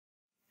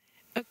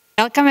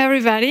Welcome,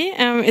 everybody.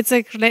 It's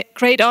a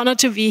great honor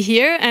to be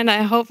here, and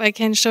I hope I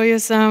can show you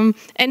some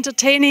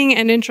entertaining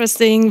and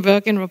interesting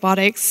work in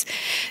robotics.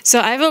 So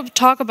I will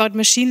talk about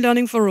machine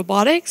learning for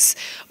robotics,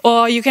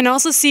 or you can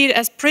also see it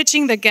as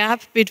bridging the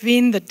gap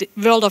between the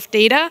world of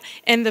data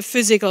and the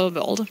physical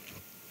world.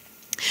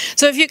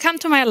 So if you come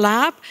to my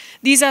lab,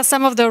 these are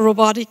some of the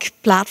robotic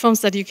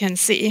platforms that you can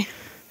see.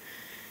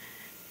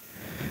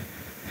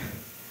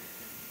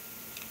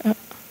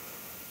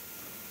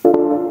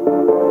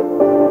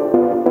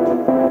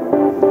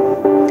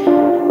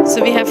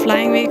 So we have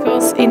flying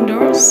vehicles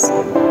indoors.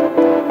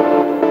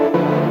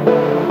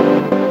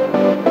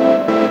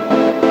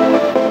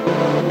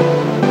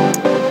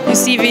 You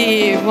see,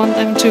 we want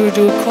them to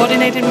do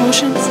coordinated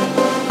motions.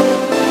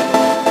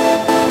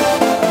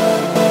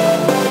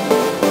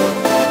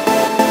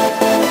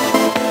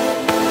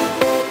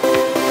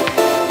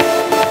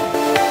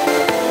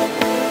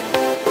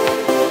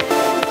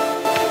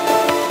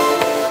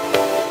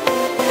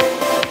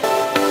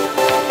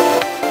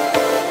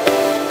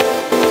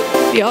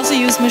 We also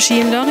use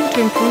machine learning to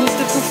improve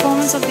the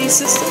performance of these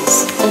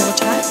systems over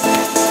time.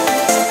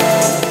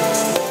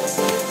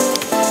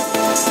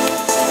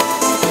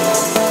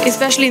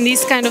 Especially in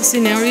these kind of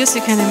scenarios,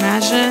 you can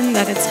imagine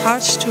that it's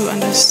hard to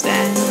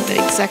understand the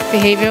exact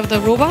behavior of the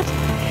robot.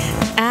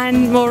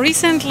 And more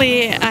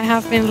recently, I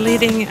have been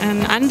leading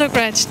an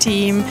undergrad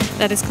team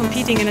that is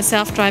competing in a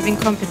self-driving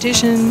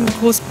competition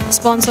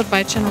sponsored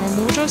by General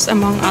Motors,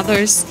 among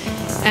others.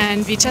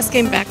 And we just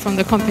came back from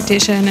the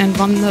competition and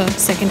won the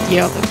second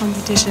year of the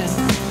competition.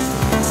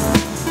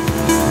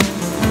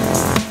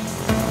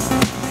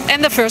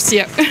 And the first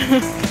year.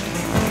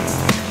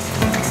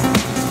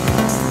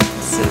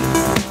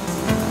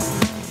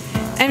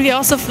 And we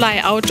also fly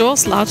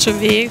outdoors, larger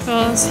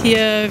vehicles.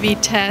 Here we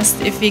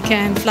test if we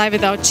can fly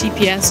without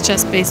GPS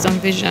just based on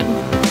vision.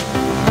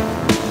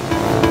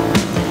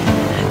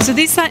 So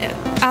these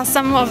are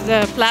some of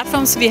the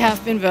platforms we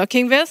have been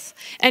working with.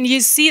 And you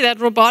see that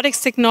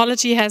robotics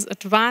technology has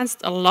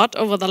advanced a lot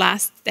over the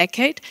last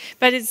decade.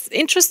 But it's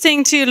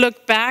interesting to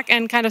look back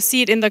and kind of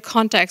see it in the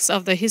context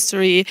of the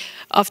history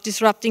of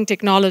disrupting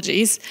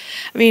technologies.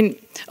 I mean,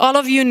 all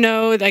of you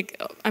know,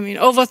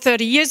 over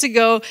 30 years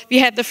ago, we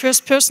had the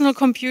first personal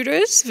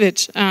computers,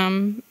 which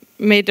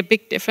made a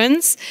big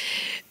difference.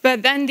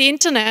 But then the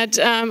internet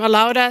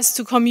allowed us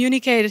to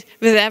communicate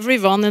with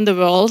everyone in the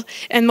world,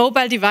 and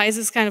mobile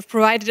devices kind of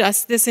provided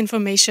us this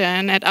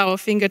information at our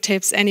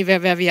fingertips anywhere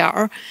where we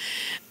are.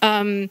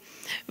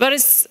 What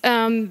is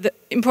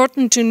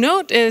important to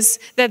note is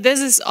that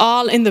this is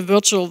all in the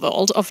virtual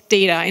world of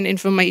data and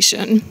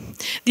information.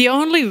 The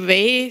only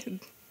way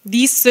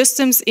these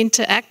systems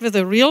interact with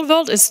the real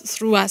world is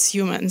through us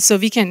humans. So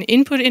we can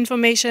input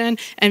information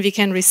and we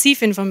can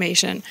receive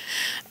information.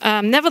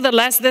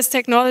 Nevertheless, this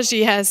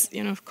technology has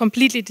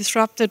completely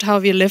disrupted how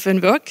we live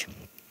and work,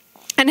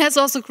 and has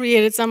also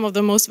created some of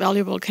the most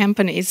valuable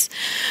companies.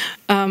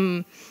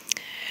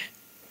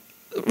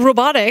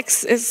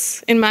 Robotics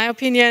is, in my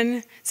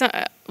opinion,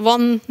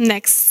 one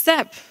next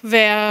step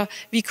where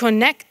we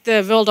connect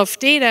the world of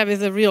data with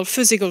the real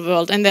physical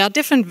world. And there are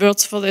different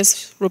words for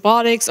this: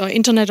 robotics or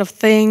Internet of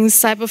Things,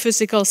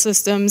 cyber-physical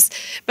systems.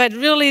 But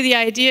really the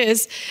idea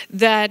is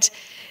that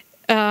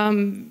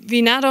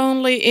we not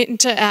only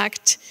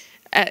interact,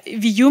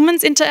 we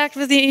humans interact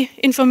with the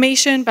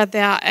information, but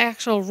there are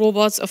actual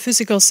robots or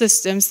physical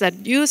systems that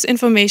use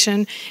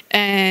information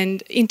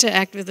and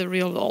interact with the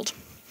real world.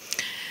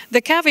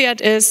 The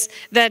caveat is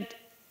that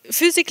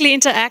physically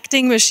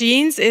interacting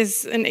machines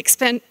is an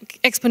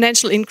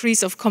exponential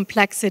increase of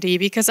complexity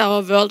because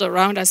our world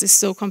around us is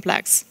so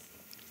complex.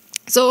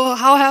 So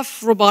how have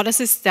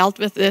roboticists dealt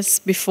with this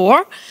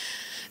before?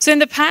 So in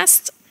the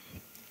past,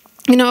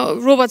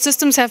 robot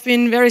systems have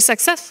been very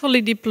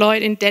successfully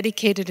deployed in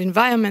dedicated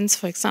environments,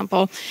 for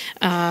example,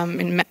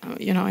 in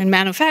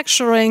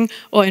manufacturing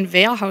or in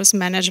warehouse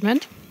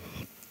management.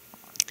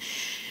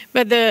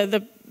 But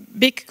the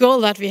big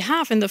goal that we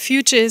have in the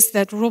future is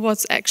that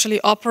robots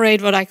actually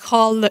operate what I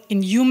call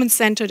in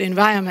human-centered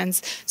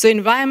environments. So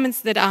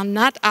environments that are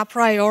not a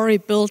priori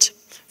built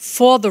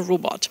for the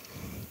robot.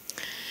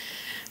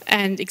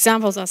 And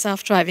examples are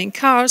self-driving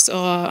cars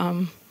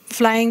or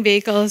flying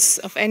vehicles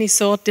of any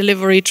sort,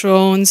 delivery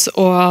drones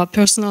or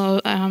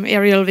personal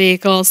aerial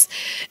vehicles,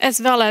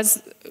 as well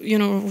as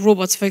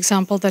robots, for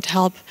example, that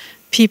help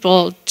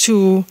people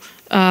to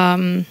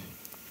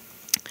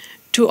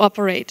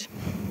operate.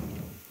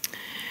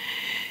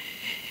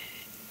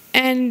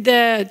 And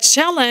the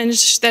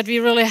challenge that we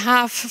really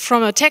have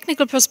from a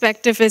technical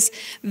perspective is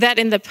that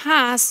in the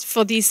past,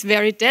 for these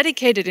very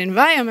dedicated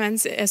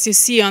environments, as you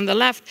see on the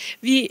left,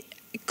 we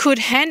could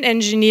hand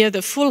engineer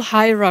the full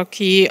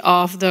hierarchy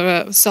of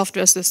the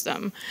software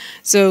system.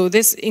 So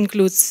this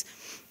includes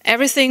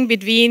everything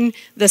between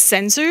the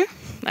sensor,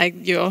 like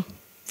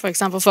for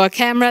example, for a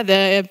camera,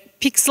 the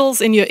pixels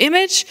in your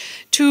image,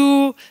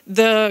 to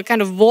the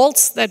kind of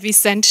volts that we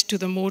send to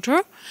the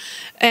motor.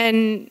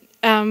 And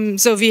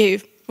so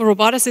we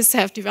roboticists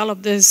have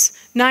developed this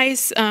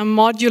nice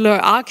modular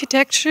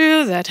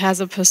architecture that has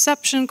a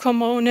perception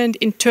component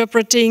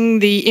interpreting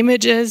the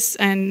images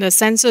and the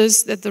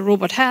sensors that the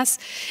robot has,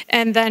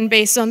 and then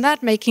based on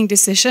that making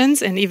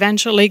decisions and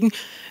eventually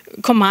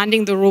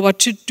commanding the robot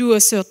to do a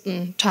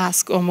certain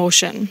task or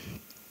motion.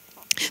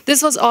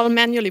 This was all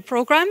manually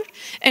programmed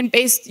and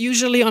based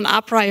usually on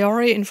a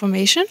priori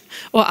information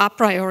or a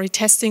priori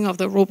testing of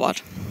the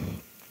robot.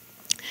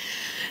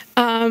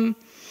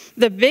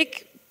 The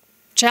big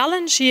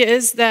challenge here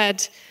is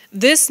that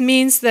this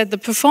means that the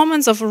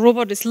performance of a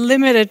robot is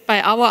limited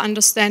by our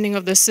understanding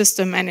of the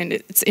system and in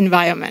its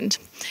environment.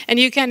 And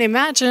you can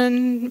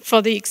imagine,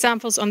 for the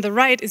examples on the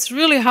right, it's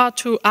really hard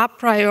to a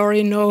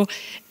priori know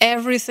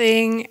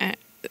everything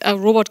a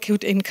robot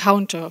could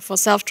encounter. For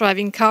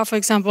self-driving car, for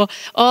example,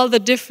 all the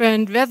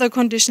different weather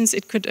conditions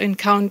it could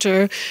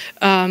encounter.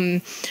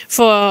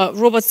 For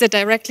robots that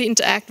directly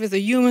interact with the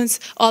humans,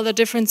 all the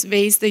different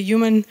ways the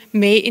human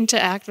may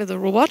interact with the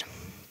robot.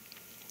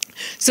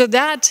 So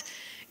that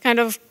kind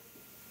of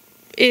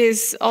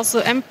is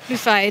also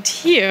amplified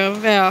here,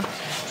 where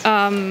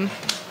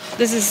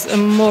this is a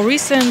more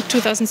recent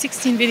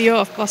 2016 video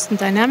of Boston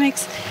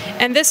Dynamics.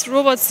 And this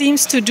robot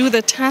seems to do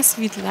the task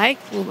we'd like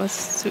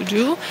robots to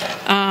do,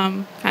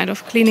 kind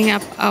of cleaning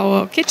up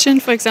our kitchen,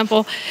 for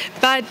example.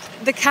 But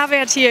the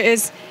caveat here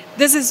is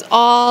this is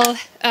all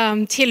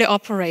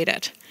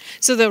teleoperated.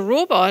 So the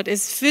robot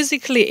is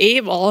physically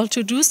able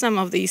to do some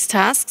of these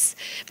tasks,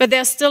 but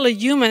there's still a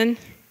human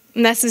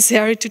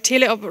necessary to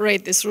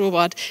teleoperate this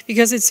robot,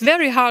 because it's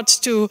very hard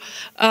to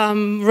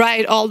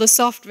write all the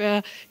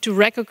software to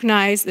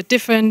recognize the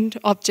different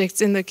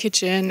objects in the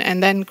kitchen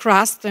and then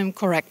grasp them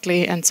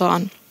correctly and so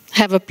on.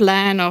 Have a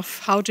plan of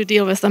how to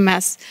deal with the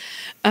mess.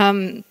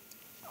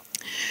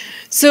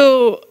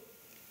 So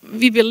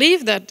we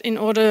believe that in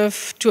order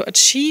to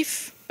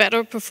achieve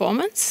better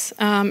performance,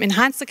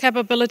 enhance the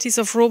capabilities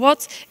of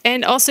robots,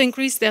 and also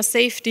increase their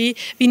safety,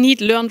 we need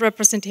learned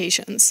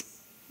representations.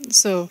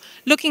 So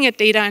looking at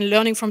data and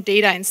learning from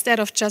data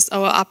instead of just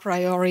our a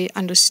priori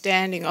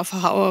understanding of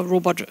how a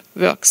robot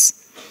works.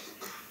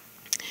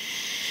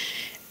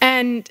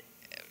 And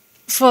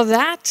for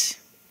that,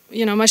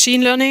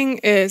 machine learning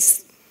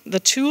is the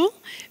tool,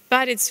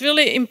 but it's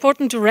really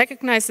important to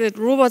recognize that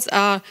robots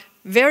are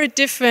very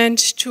different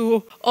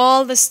to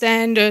all the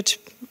standard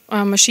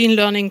machine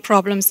learning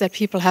problems that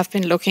people have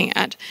been looking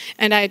at.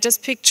 And I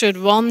just pictured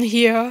one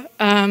here.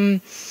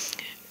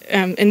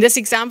 In this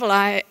example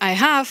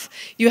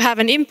you have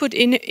an input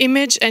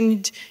image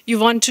and you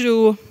want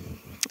to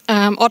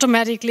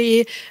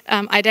automatically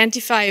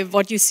identify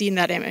what you see in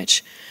that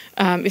image.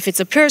 If it's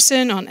a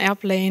person, or an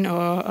airplane,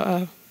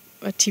 or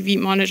a TV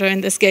monitor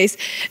in this case.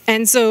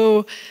 And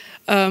so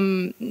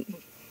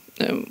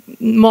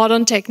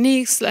modern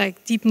techniques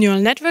like deep neural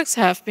networks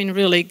have been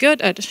really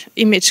good at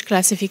image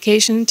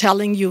classification,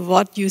 telling you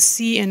what you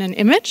see in an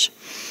image.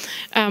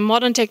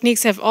 Modern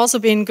techniques have also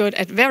been good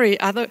at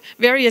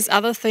various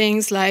other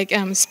things like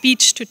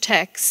speech to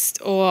text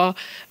or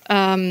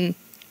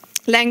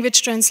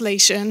language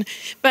translation.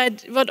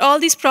 But what all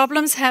these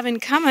problems have in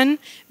common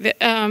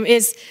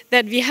is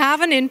that we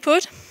have an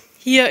input,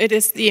 here it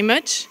is the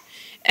image,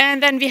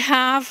 and then we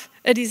have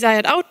a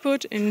desired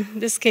output. In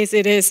this case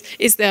it is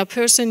there a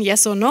person,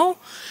 yes or no,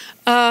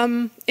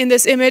 in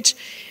this image.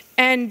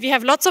 And we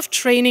have lots of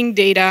training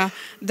data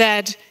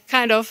that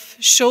kind of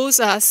shows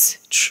us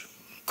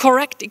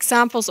correct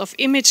examples of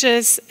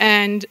images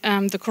and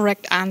the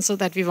correct answer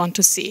that we want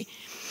to see.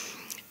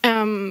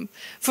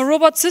 For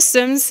robot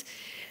systems,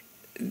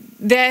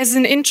 there is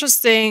an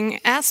interesting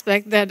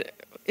aspect that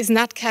is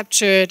not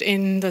captured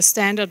in the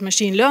standard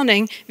machine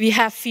learning. We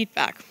have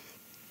feedback.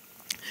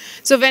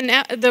 So when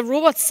the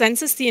robot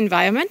senses the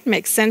environment,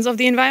 makes sense of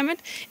the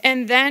environment,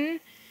 and then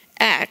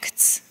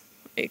acts,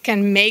 it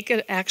can make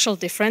an actual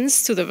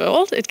difference to the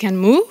world, it can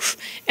move,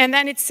 and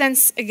then it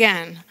senses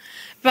again.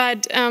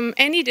 But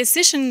any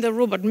decision the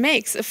robot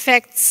makes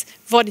affects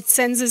what it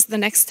senses the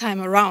next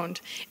time around.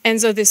 And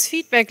so this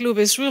feedback loop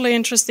is really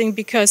interesting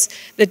because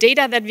the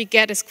data that we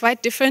get is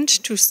quite different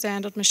to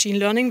standard machine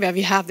learning, where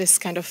we have this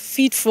kind of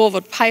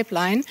feed-forward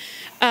pipeline.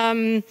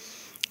 And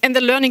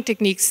the learning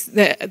techniques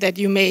that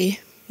you may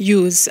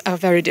use are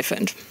very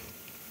different.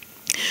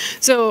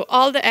 So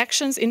all the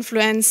actions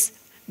influence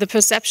the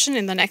perception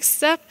in the next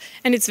step,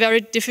 and it's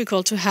very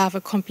difficult to have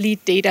a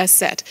complete data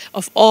set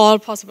of all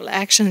possible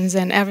actions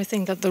and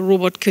everything that the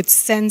robot could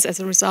sense as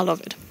a result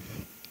of it.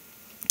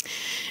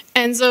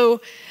 And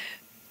so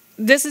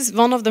this is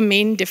one of the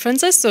main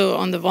differences. So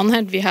on the one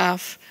hand, we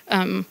have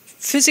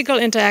physical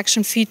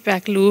interaction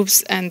feedback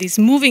loops and these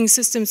moving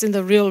systems in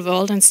the real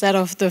world instead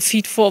of the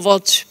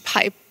feed-forward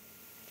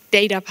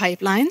data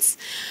pipelines.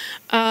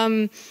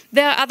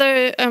 There are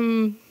other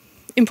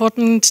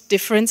important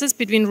differences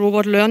between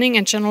robot learning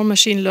and general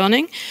machine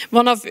learning.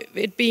 One of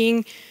it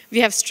being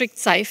we have strict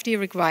safety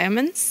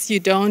requirements. You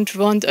don't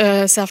want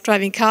a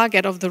self-driving car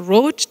get off the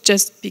road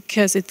just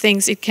because it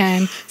thinks it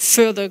can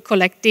further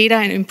collect data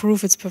and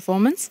improve its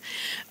performance.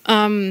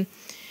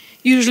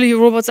 Usually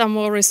robots are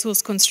more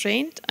resource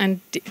constrained, and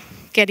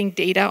getting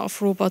data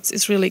of robots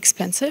is really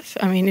expensive.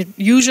 I mean, it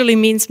usually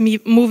means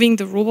moving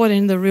the robot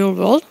in the real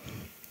world.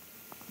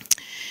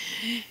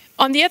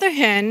 On the other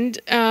hand,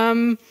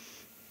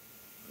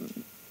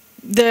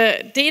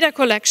 the data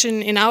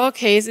collection in our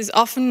case is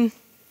often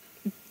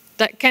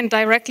that can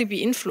directly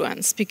be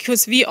influenced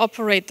because we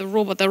operate the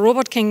robot. The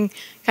robot can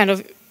kind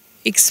of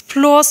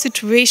explore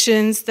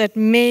situations that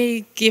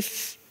may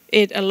give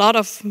it a lot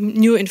of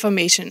new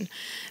information.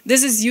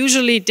 This is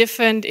usually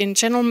different in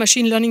general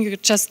machine learning. You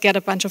just get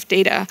a bunch of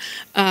data,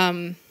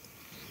 for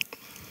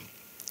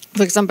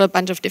example, a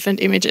bunch of different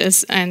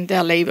images and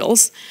their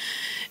labels.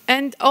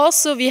 And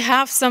also we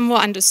have some more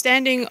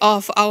understanding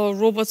of our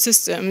robot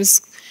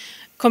systems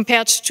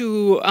compared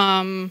to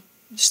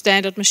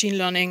standard machine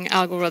learning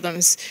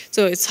algorithms.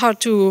 So it's hard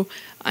to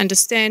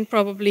understand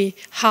probably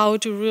how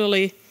to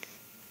really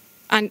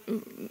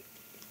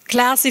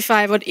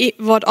classify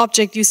what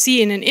object you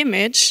see in an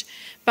image.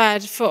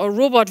 But for a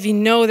robot, we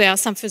know there are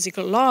some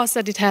physical laws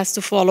that it has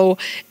to follow,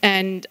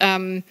 and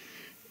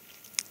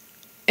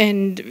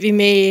we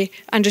may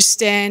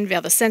understand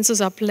where the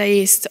sensors are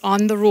placed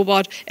on the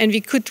robot, and we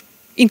could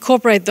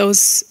incorporate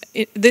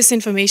this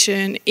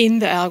information in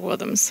the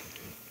algorithms.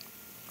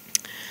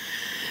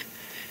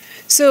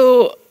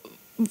 So,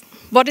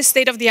 what is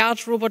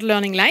state-of-the-art robot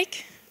learning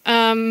like?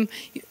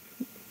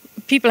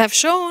 People have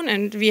shown,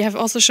 and we have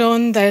also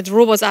shown, that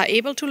robots are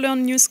able to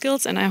learn new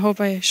skills, and I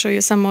hope I show you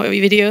some more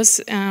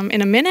videos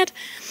in a minute.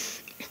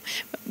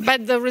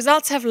 But the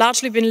results have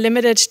largely been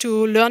limited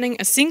to learning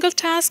a single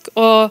task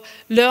or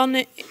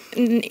learning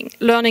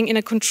in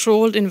a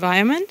controlled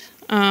environment.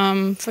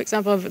 For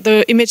example,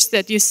 the image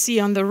that you see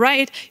on the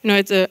right,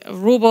 it's a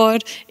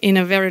robot in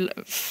a very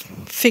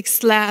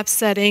fixed lab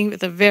setting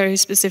with a very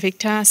specific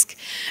task.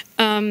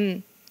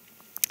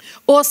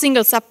 Or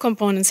single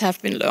subcomponents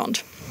have been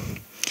learned.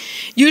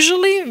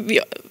 Usually,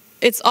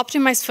 it's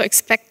optimized for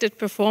expected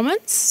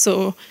performance.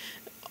 So,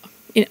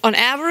 on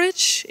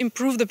average,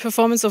 improve the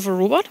performance of a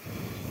robot.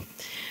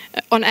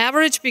 On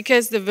average,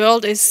 because the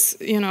world is,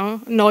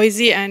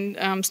 noisy and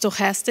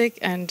stochastic,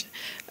 and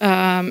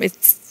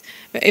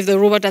if the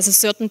robot does a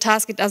certain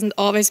task, it doesn't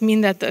always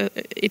mean that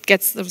it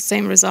gets the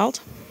same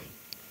result.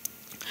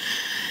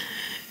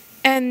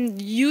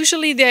 And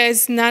usually there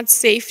is not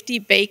safety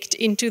baked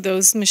into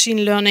those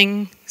machine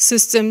learning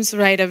systems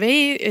right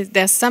away.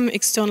 There's some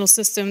external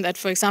system that,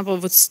 for example,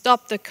 would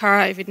stop the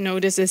car if it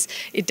notices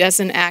it does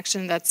an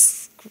action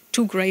that's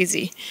too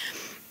crazy.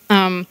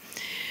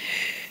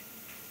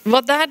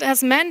 What that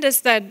has meant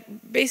is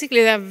that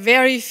basically there are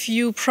very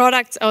few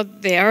products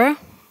out there,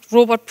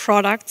 robot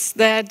products,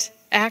 that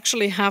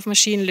actually have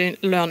machine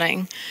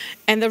learning.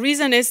 And the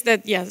reason is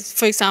that, yes,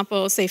 for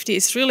example, safety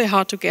is really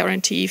hard to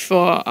guarantee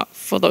for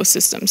those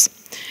systems.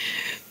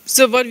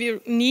 So what we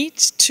need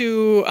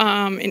to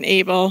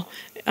enable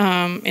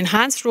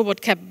enhanced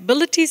robot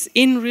capabilities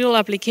in real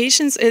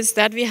applications is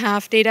that we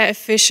have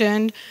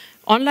data-efficient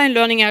online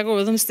learning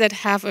algorithms that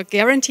have a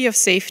guarantee of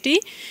safety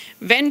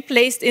when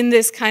placed in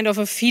this kind of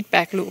a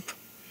feedback loop.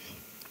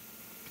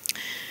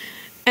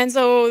 And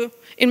so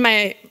in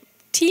my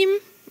team,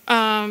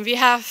 we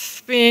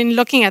have been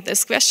looking at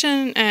this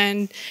question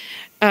and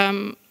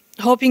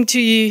hoping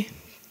to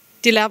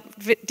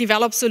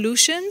develop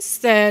solutions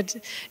that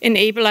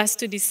enable us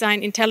to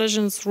design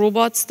intelligent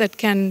robots that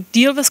can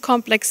deal with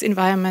complex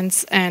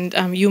environments and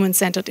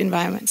human-centered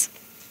environments.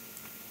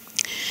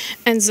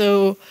 And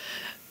so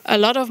a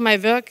lot of my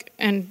work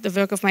and the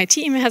work of my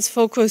team has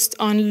focused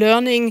on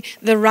learning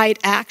the right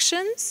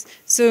actions.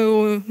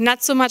 So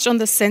not so much on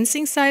the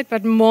sensing side,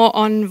 but more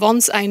on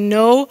once I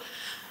know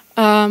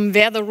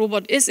where the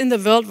robot is in the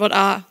world, what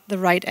are the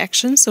right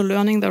actions, so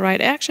learning the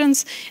right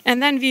actions.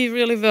 And then we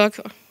really work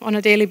on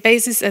a daily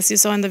basis, as you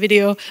saw in the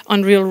video,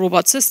 on real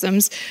robot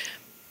systems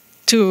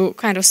to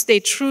kind of stay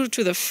true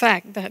to the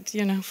fact that,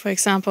 for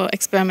example,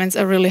 experiments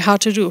are really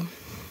hard to do.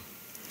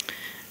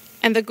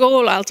 And the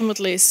goal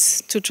ultimately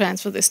is to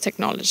transfer this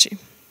technology.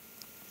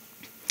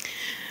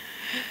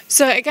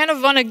 So I kind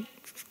of want to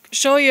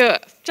show you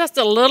just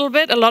a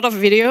lot of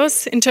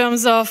videos in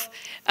terms of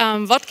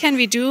what can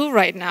we do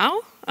right now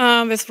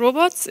with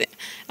robots,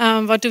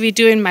 what do we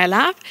do in my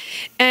lab.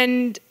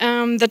 And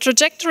the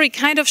trajectory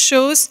kind of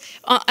shows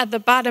at the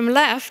bottom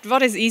left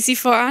what is easy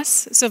for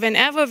us. So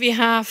whenever we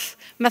have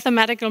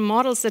mathematical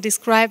models that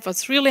describe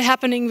what's really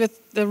happening with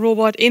the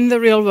robot in the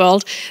real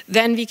world,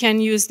 then we can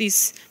use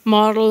these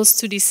models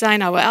to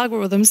design our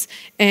algorithms,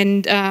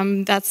 and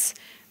that's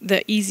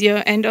the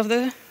easier end of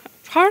the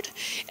part.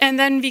 And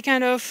then we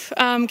kind of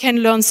can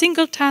learn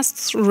single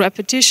tasks through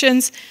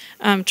repetitions,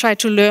 try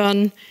to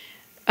learn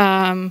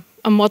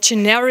a more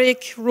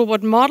generic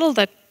robot model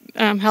that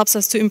helps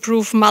us to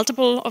improve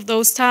multiple of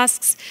those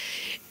tasks.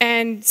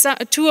 And so,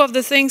 two of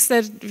the things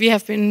that we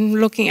have been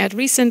looking at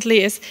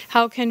recently is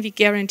how can we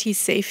guarantee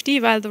safety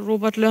while the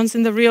robot learns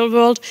in the real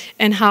world,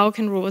 and how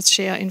can robots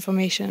share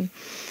information.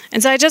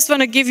 And so I just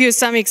want to give you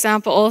some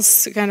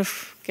examples to kind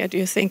of get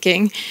you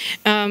thinking.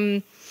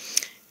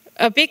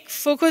 A big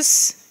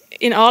focus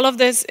in all of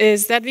this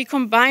is that we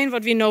combine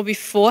what we know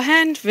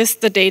beforehand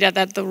with the data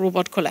that the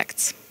robot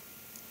collects.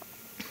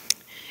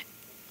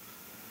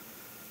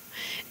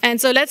 And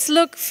so let's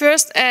look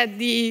first at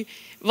the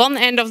one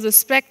end of the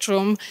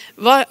spectrum.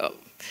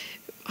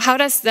 How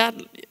does that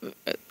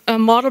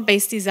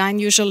model-based design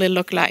usually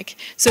look like?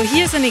 So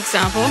here's an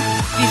example.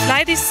 We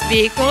fly these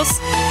vehicles,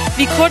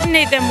 we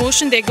coordinate their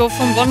motion, they go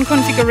from one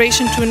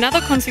configuration to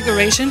another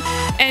configuration,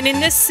 and in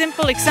this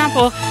simple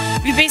example,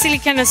 we basically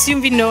can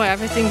assume we know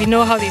everything. We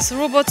know how these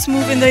robots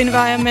move in the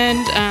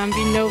environment,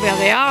 we know where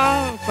they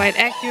are quite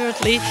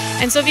accurately,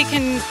 and so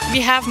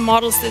we have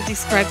models that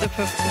describe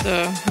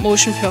the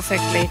motion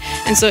perfectly.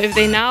 And so if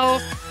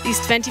these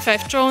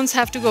 25 drones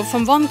have to go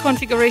from one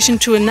configuration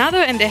to another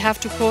and they have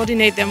to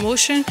coordinate their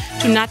motion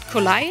to not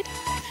collide,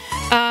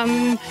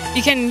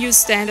 you can use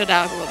standard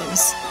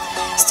algorithms.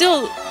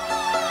 Still,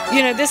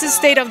 this is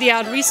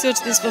state-of-the-art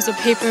research. This was a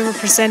paper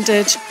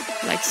presented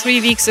like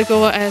 3 weeks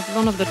ago at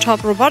one of the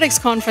top robotics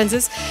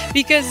conferences,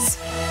 because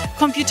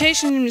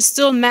computation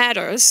still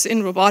matters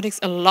in robotics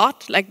a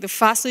lot. Like, the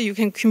faster you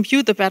can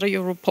compute, the better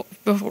your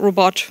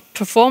robot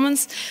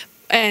performance.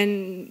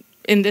 And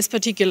in this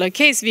particular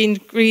case, we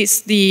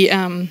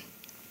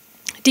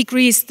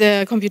decrease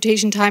the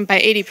computation time by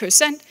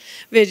 80%,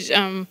 which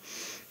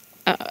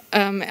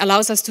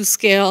allows us to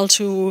scale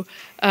to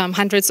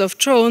hundreds of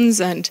drones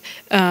and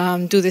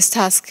do this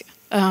task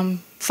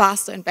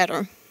faster and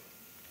better.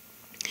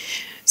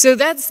 So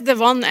that's the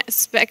one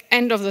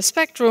end of the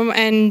spectrum,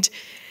 and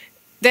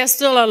there's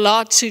still a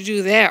lot to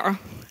do there.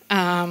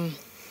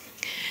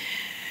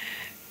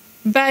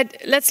 But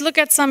let's look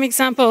at some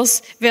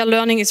examples where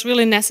learning is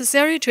really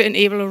necessary to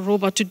enable a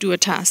robot to do a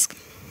task.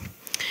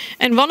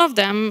 And one of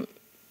them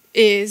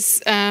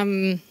is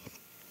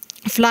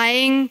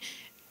flying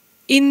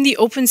in the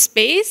open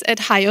space at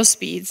higher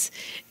speeds.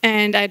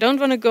 And I don't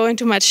want to go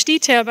into much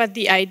detail, but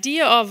the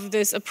idea of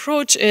this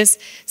approach is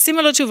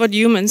similar to what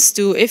humans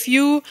do. If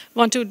you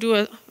want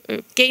to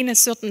gain a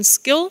certain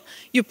skill,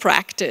 you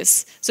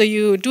practice. So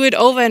you do it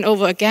over and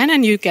over again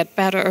and you get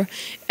better.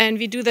 And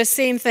we do the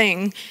same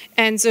thing.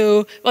 And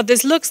so what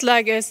this looks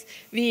like is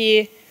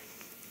we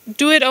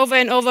do it over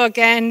and over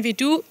again. We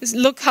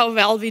look how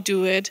well we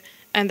do it.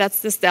 And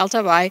that's this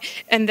delta y.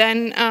 And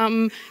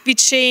then we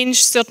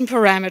change certain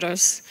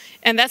parameters.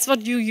 And that's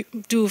what you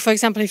do. For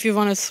example, if you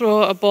want to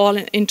throw a ball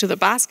into the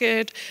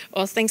basket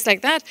or things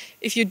like that,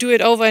 if you do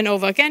it over and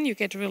over again, you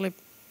get really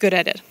good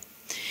at it.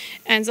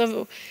 And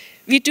so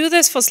we do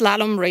this for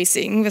slalom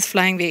racing with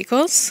flying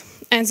vehicles.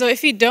 And so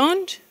if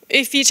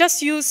we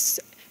just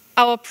use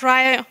our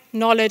prior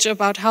knowledge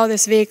about how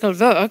this vehicle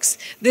works,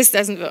 this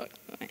doesn't work.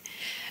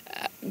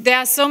 There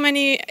are so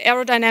many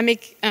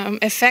aerodynamic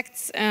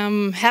effects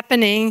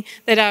happening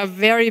that are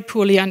very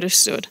poorly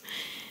understood.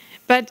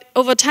 But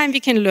over time we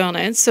can learn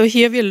it. So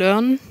here we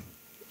learn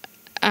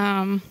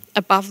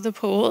above the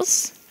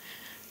poles.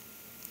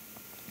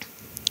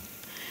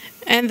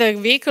 And the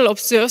vehicle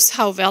observes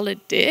how well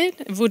it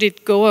did. Would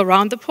it go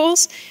around the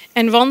poles?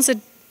 And once it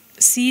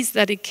sees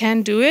that it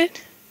can do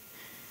it,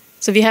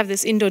 so we have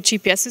this indoor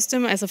GPS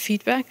system as a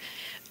feedback,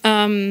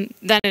 then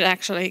it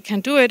actually can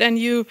do it. And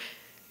you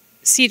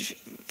see it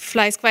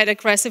flies quite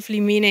aggressively,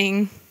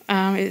 meaning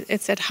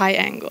it's at high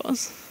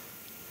angles.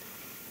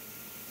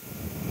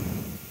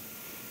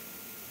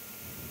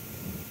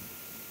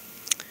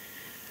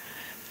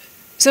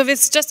 So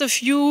with just a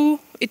few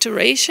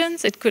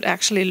iterations, it could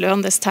actually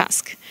learn this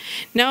task.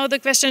 Now the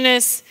question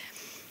is,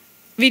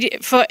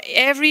 for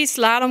every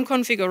slalom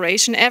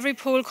configuration, every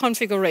pole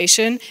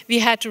configuration, we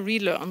had to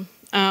relearn,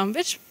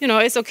 which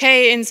is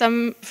okay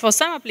for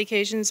some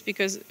applications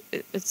because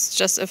it's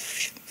just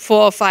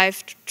 4 or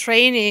 5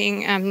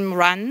 training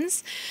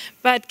runs.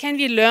 But can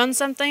we learn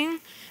something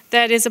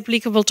that is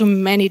applicable to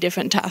many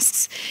different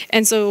tasks?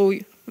 And so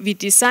we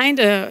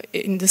designed,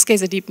 in this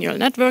case, a deep neural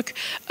network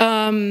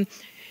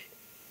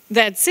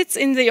that sits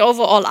in the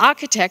overall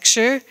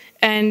architecture,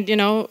 and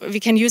we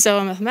can use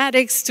our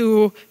mathematics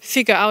to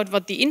figure out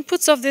what the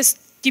inputs of this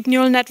deep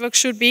neural network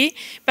should be.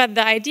 But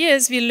the idea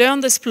is we learn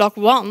this block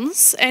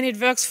once, and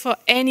it works for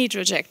any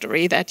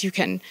trajectory that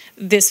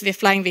this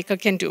flying vehicle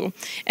can do.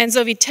 And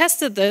so we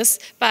tested this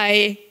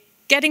by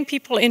getting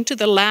people into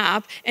the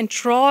lab and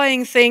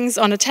drawing things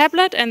on a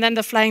tablet, and then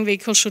the flying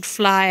vehicle should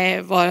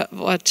fly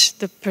what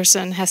the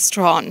person has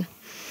drawn.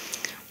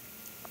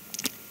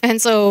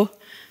 And so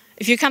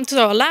if you come to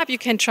our lab, you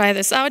can try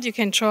this out. You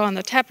can draw on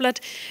the tablet.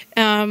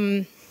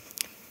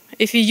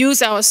 If you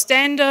use our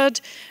standard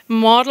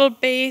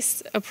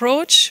model-based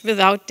approach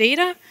without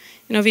data,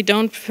 we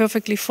don't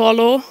perfectly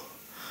follow,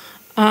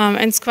 and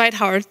it's quite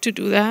hard to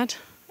do that.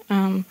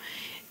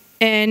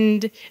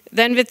 And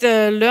then with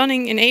the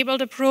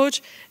learning-enabled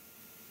approach,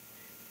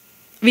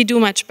 we do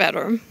much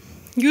better.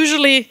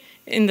 Usually,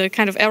 in the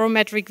kind of error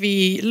metric,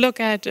 we look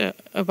at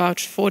about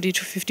 40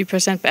 to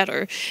 50%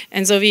 better.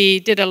 And so we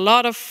did a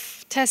lot of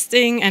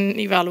testing and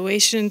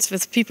evaluations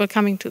with people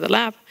coming to the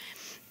lab.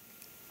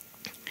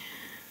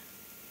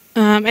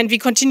 And we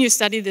continue to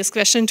study this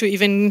question to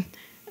even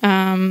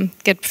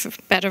get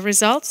better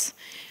results.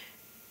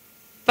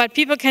 but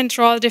people can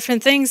draw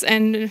different things,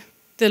 and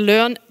the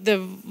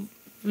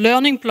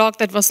learning block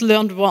that was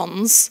learned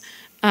once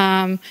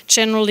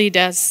generally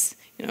does,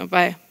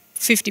 by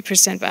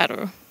 50%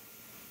 better.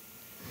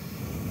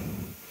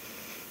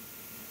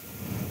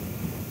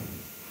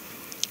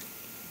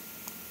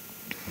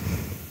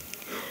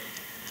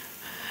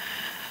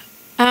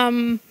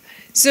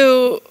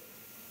 So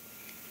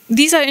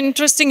these are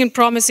interesting and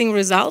promising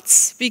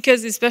results,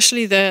 because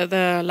especially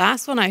the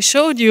last one I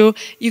showed you,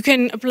 you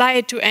can apply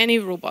it to any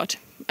robot.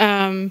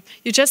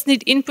 You just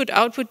need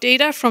input-output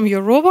data from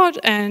your robot,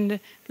 and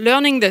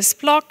learning this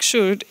block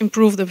should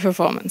improve the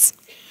performance.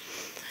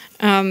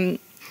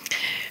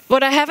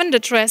 What I haven't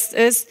addressed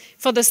is,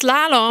 for the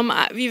slalom,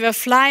 we were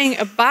flying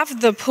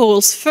above the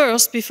poles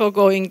first before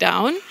going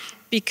down,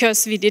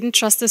 because we didn't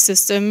trust the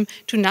system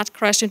to not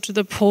crash into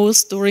the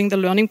poles during the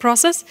learning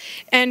process.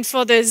 And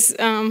for this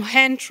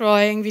hand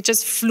drawing, we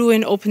just flew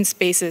in open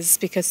spaces,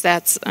 because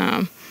that's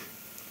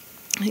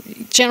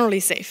generally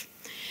safe.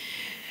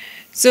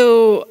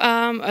 So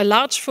a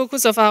large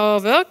focus of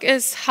our work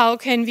is how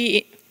can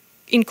we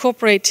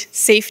incorporate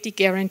safety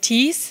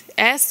guarantees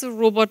as the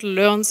robot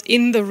learns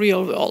in the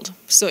real world.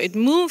 So it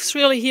moves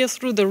really here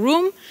through the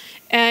room,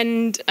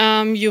 and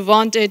you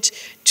want it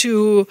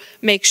to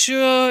make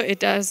sure it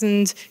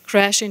doesn't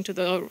crash into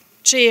the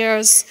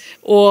chairs,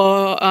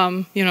 or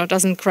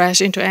doesn't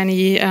crash into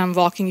any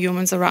walking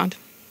humans around.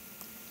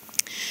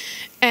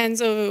 And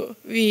so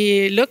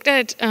we looked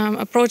at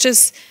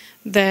approaches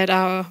that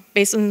are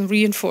based on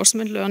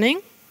reinforcement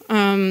learning.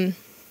 And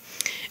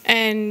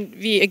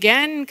we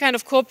again kind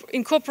of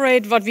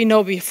incorporate what we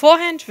know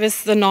beforehand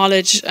with the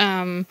knowledge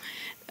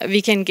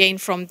we can gain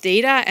from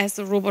data as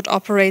the robot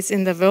operates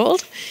in the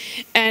world.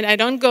 And I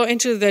don't go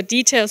into the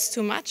details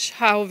too much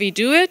how we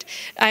do it.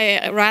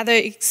 I rather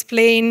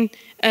explain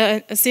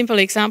a simple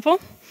example.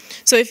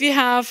 So if you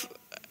have,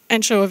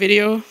 and show a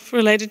video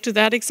related to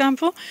that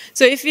example.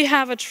 So if we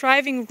have a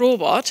driving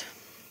robot,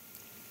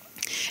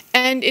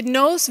 and it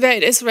knows where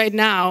it is right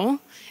now,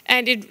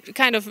 and it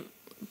kind of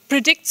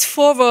predicts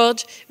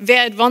forward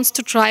where it wants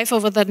to drive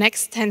over the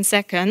next 10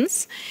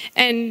 seconds,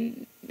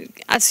 and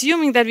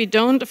assuming that we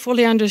don't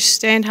fully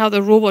understand how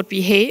the robot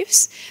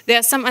behaves,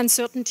 there's some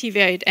uncertainty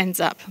where it ends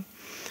up.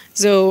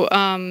 So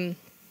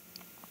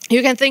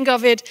you can think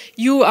of it,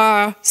 you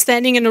are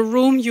standing in a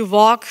room, you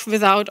walk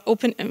with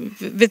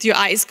your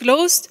eyes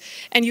closed,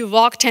 and you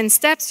walk 10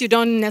 steps, you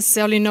don't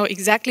necessarily know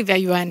exactly where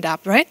you end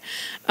up, right?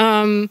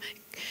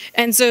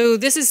 And so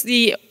this is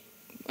the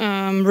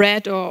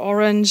red or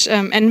orange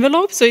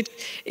envelope. So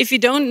if you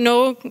don't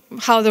know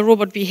how the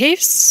robot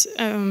behaves,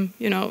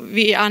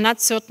 we are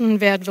not certain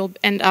where it will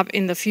end up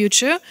in the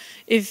future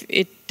if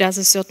it does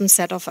a certain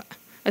set of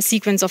a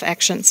sequence of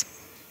actions.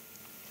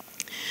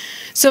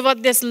 So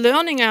what this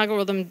learning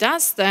algorithm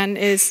does then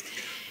is,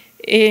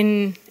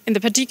 in the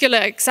particular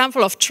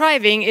example of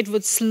driving, it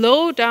would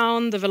slow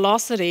down the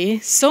velocity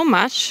so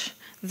much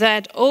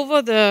that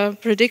over the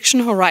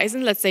prediction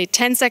horizon, let's say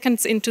 10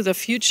 seconds into the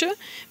future,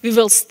 we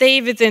will stay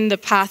within the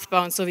path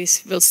bound, so we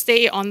will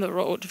stay on the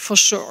road for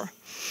sure,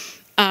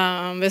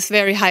 with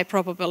very high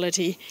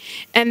probability.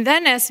 And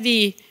then as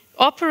we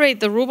operate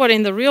the robot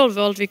in the real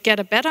world, we get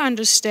a better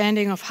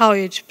understanding of how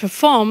it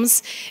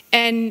performs,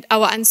 and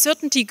our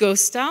uncertainty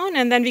goes down,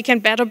 and then we can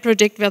better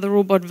predict where the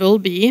robot will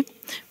be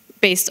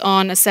based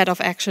on a set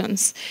of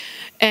actions.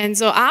 And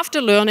so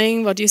after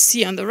learning, what you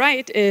see on the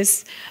right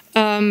is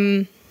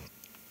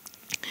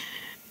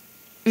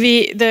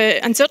the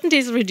uncertainty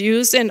is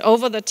reduced, and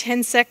over the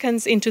 10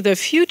 seconds into the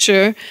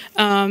future,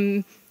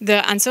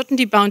 the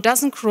uncertainty bound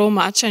doesn't grow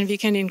much, and we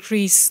can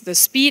increase the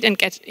speed and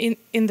get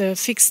in the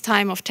fixed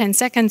time of 10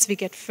 seconds, we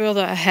get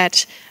further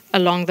ahead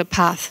along the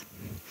path.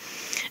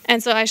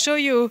 And so I show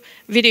you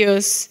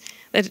videos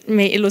that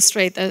may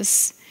illustrate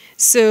this.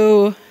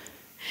 So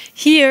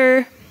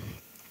here,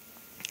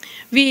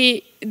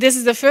 this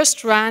is the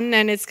first run,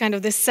 and it's kind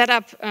of this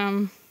setup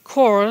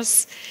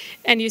course,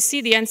 and you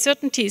see the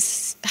uncertainty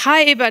is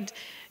high, but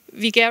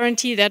we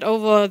guarantee that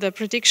over the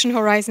prediction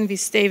horizon we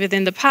stay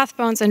within the path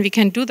bounds, and we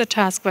can do the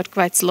task but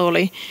quite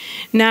slowly.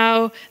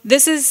 Now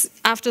this is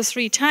after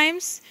 3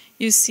 times,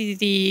 you see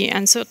the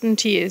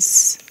uncertainty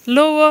is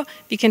lower,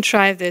 we can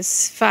try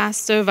this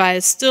faster while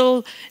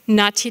still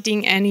not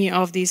hitting any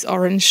of these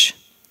orange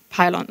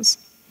pylons.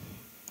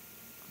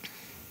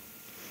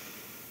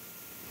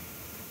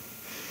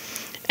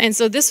 And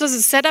so this was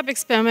a setup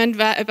experiment,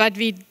 but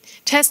we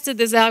tested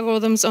these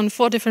algorithms on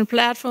 4 different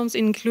platforms,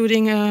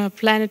 including a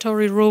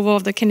planetary rover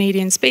of the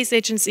Canadian Space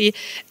Agency,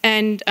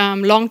 and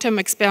long-term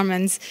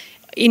experiments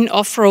in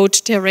off-road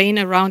terrain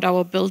around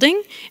our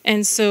building.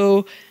 And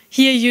so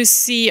here you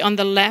see on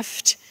the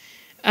left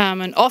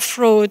an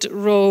off-road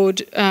road,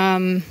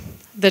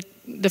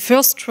 the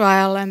first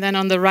trial, and then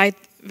on the right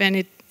when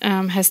it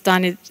has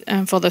done it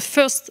for the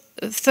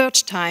third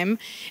time.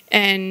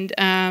 And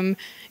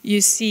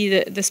you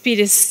see the speed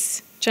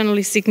is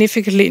generally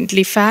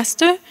significantly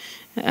faster.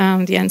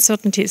 The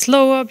uncertainty is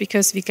lower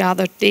because we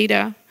gathered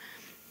data.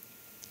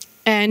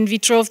 And we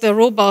drove the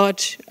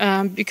robot,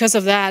 because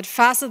of that,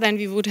 faster than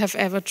we would have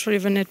ever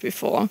driven it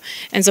before.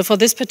 And so for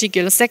this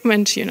particular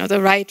segment, you know,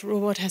 the right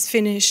robot has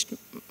finished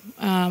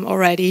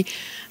already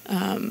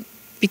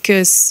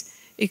because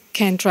it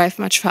can drive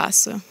much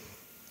faster.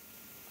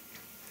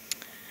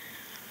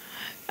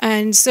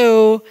 And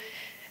so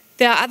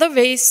there are other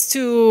ways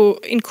to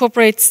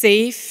incorporate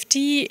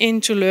safety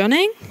into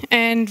learning.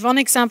 And one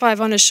example I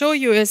want to show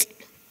you is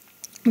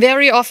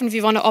very often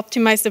we want to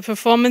optimize the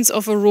performance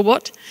of a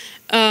robot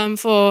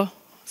for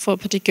a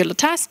particular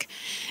task.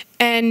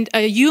 And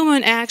a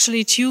human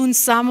actually tunes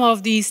some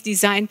of these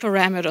design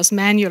parameters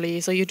manually.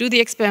 So you do the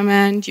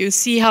experiment, you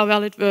see how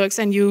well it works,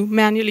 and you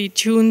manually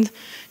tune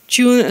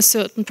a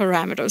certain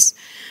parameters.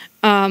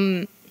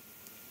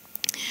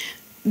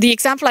 The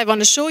example I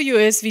want to show you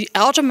is we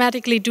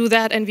automatically do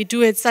that, and we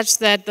do it such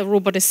that the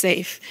robot is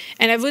safe.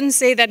 And I wouldn't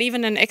say that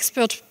even an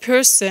expert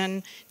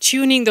person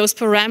tuning those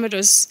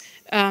parameters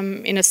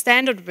in a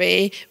standard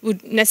way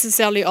would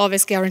necessarily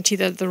always guarantee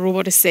that the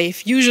robot is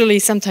safe. Usually,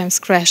 sometimes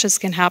crashes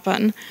can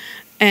happen.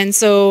 And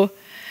so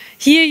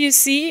here you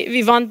see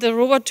we want the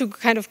robot to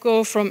kind of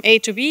go from A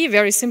to B,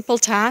 very simple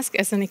task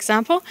as an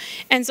example.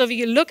 And so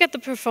we look at the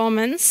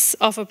performance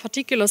of a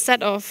particular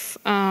set of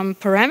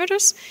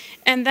parameters,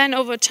 and then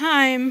over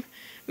time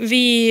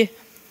we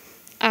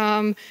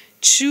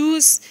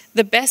choose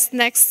the best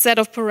next set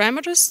of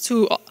parameters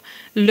to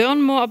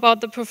learn more about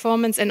the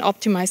performance and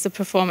optimize the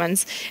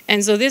performance.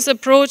 And so this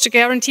approach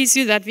guarantees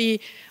you that we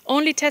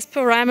only test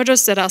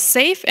parameters that are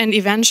safe and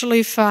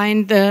eventually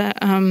find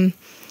the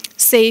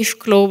safe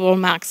global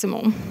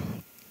maximum.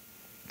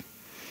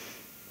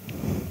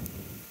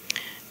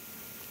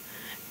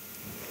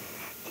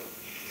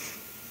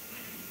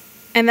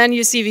 And then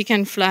you see we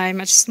can fly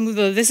much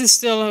smoother. This is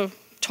still a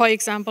toy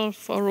example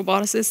for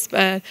roboticists,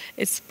 but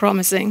it's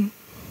promising.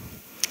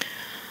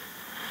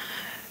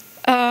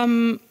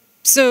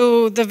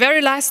 So the very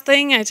last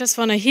thing, I just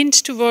want to hint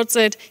towards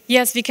it.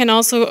 Yes, we can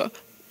also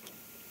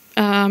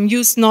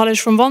use knowledge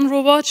from one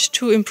robot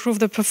to improve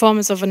the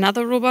performance of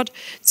another robot.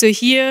 So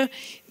here,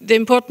 the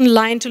important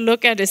line to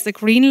look at is the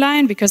green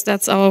line, because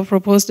that's our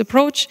proposed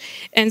approach.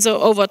 And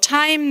so over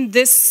time,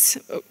 this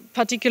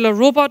particular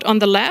robot on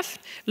the left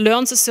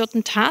learns a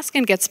certain task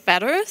and gets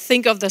better.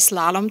 Think of the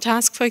slalom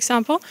task, for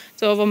example.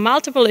 So over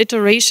multiple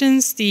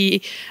iterations,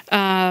 the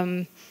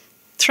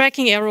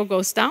tracking arrow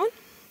goes down.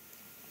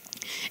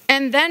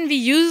 And then we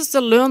use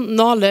the learned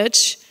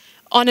knowledge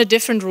on a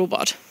different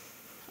robot,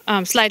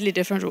 slightly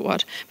different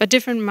robot, but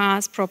different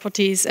mass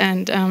properties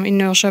and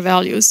inertia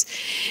values.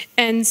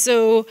 And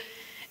so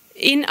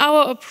in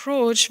our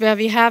approach, where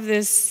we have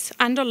this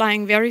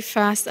underlying very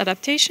fast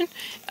adaptation,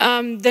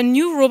 the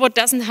new robot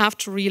doesn't have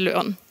to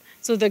relearn.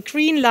 So the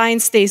green line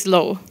stays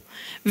low,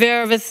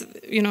 where with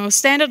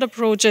standard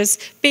approaches,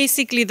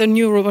 basically the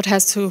new robot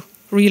has to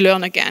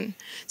relearn again.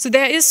 So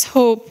there is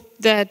hope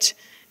that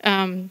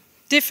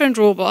different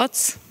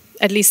robots,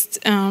 at least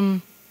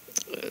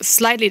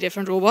slightly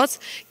different robots,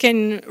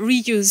 can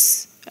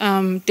reuse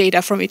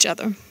data from each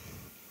other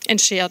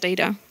and share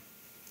data.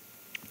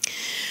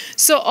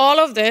 So all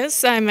of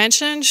this I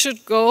mentioned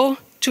should go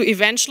to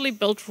eventually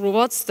build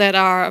robots that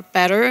are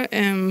better,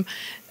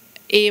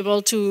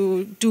 able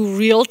to do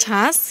real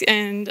tasks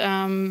and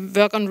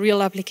work on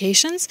real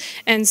applications.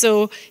 And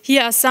so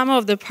here are some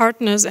of the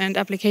partners and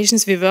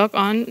applications we work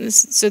on.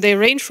 So they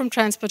range from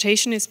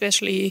transportation,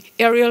 especially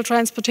aerial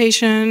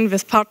transportation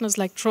with partners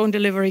like Drone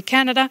Delivery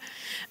Canada,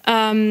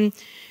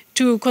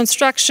 to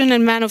construction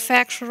and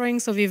manufacturing.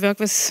 So we work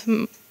with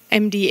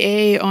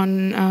MDA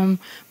on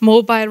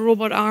mobile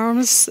robot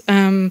arms.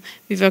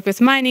 We work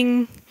with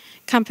mining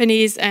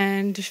companies,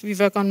 and we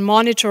work on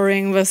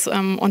monitoring with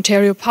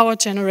Ontario Power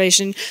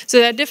Generation. So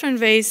there are different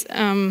ways,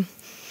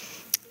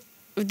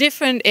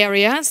 different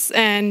areas,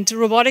 and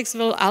robotics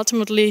will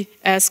ultimately,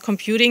 as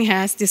computing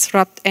has,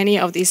 disrupt any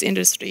of these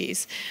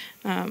industries.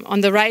 On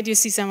the right, you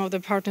see some of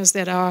the partners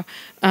that are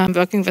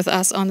working with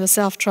us on the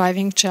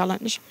self-driving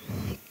challenge.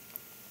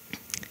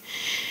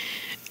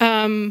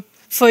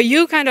 For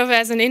you, kind of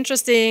as an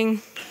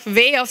interesting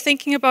way of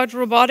thinking about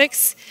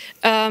robotics,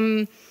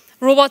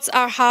 robots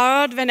are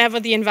hard whenever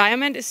the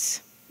environment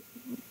is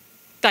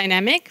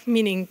dynamic,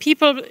 meaning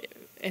people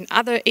and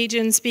other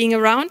agents being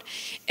around.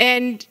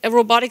 And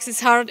robotics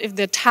is hard if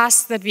the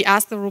tasks that we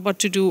ask the robot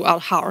to do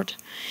are hard.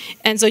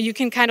 And so you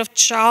can kind of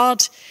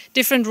chart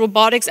different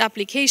robotics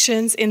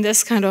applications in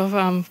this kind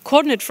of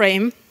coordinate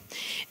frame.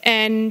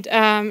 And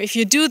if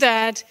you do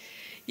that,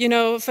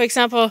 for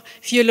example,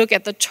 if you look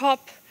at the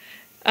top,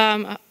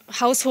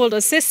 household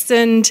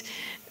assistant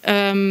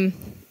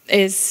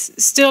is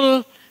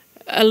still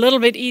a little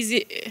bit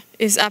easy,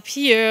 is up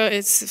here.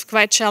 It's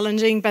quite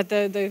challenging, but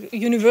the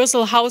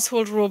universal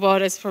household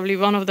robot is probably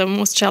one of the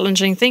most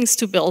challenging things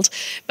to build.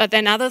 But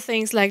then other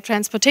things like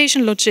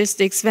transportation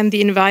logistics, when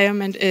the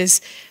environment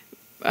is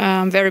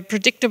very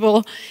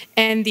predictable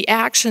and the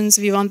actions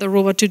we want the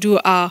robot to do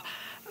are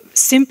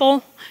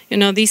simple,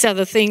 these are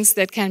the things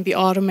that can be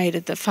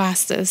automated the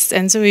fastest.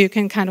 And so you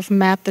can kind of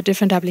map the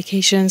different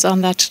applications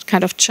on that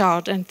kind of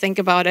chart and think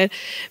about it.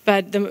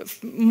 But the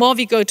more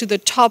we go to the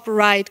top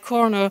right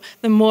corner,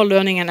 the more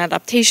learning and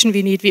adaptation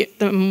we need,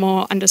 the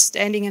more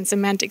understanding and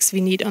semantics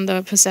we need on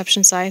the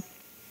perception side.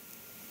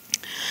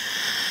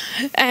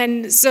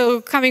 And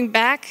so coming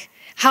back,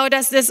 how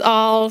does this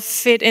all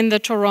fit in the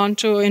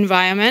Toronto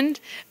environment?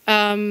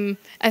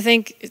 I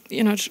think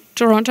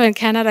Toronto and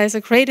Canada is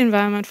a great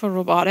environment for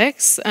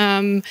robotics.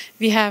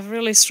 We have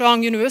really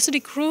strong university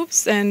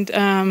groups, and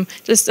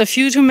just a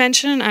few to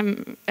mention.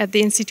 I'm at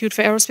the Institute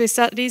for Aerospace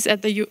Studies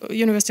at the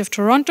University of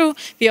Toronto.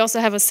 We also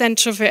have a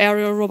Center for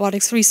Aerial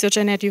Robotics Research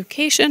and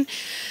Education.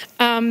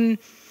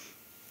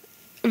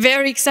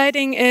 Very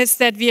exciting is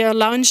that we are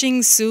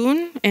launching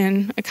soon,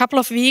 in a couple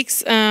of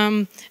weeks,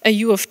 a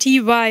U of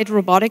T-wide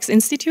robotics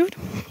institute,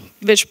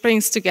 which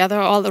brings together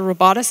all the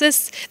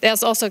roboticists.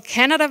 There's also a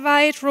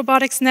Canada-wide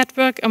robotics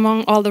network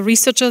among all the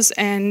researchers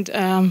and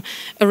a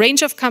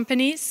range of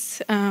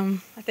companies,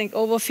 I think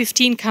over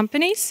 15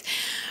 companies.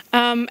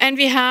 And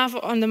we have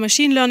on the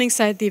machine learning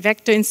side the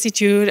Vector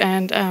Institute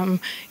and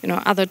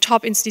other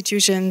top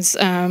institutions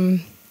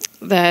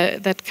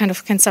that kind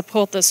of can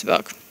support this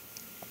work.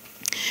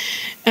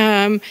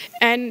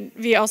 And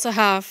we also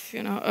have,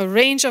 a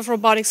range of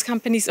robotics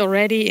companies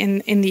already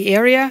in the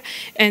area,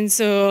 and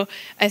so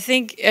I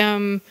think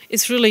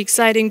it's really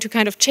exciting to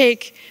kind of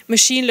take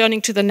machine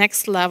learning to the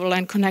next level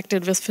and connect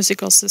it with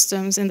physical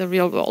systems in the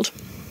real world.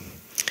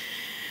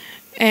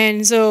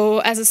 And so,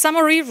 as a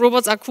summary,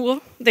 robots are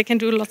cool. They can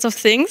do lots of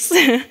things.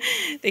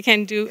 They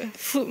can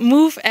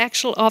move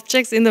actual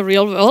objects in the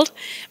real world.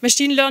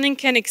 Machine learning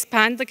can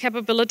expand the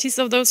capabilities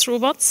of those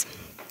robots.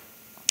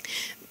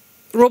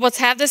 Robots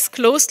have this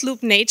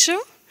closed-loop nature,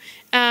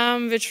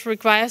 which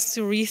requires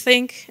to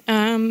rethink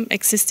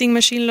existing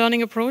machine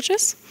learning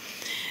approaches.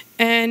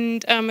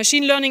 And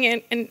machine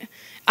learning, and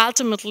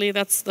ultimately,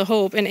 that's the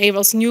hope,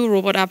 enables new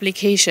robot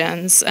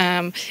applications.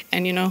 And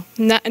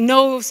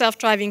no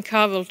self-driving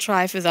car will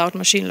drive without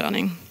machine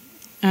learning.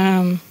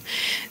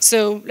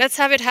 So let's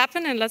have it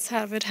happen, and let's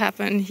have it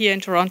happen here in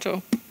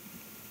Toronto.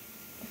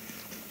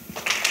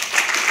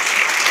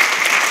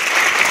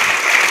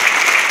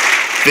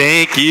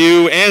 Thank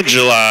you,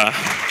 Angela.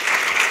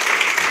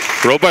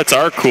 Robots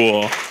are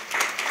cool,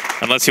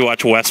 unless you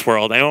watch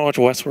Westworld. Anyone watch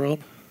Westworld?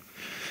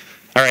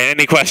 All right,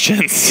 any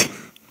questions?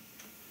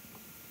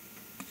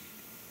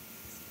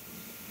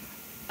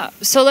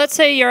 So let's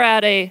say you're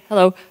at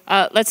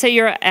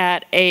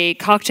a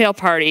cocktail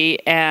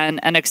party and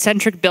an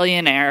eccentric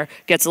billionaire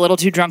gets a little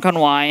too drunk on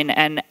wine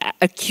and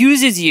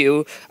accuses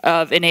you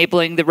of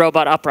enabling the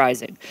robot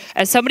uprising.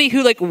 As somebody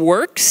who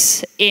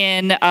works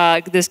in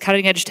this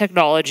cutting edge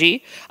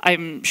technology,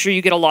 I'm sure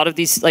you get a lot of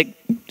these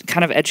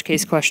kind of edge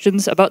case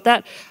questions about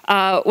that.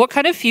 What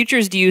kind of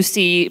futures do you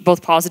see,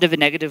 both positive and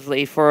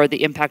negatively, for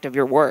the impact of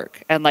your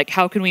work? And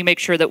how can we make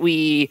sure that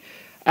we,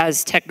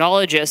 as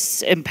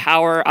technologists,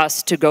 empower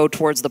us to go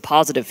towards the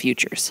positive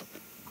futures?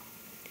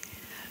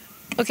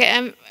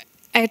 Okay,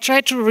 I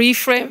tried to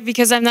reframe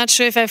because I'm not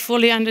sure if I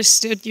fully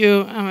understood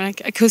you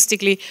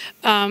acoustically.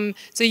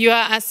 So you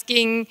are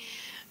asking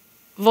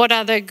what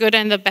are the good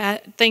and the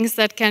bad things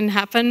that can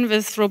happen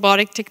with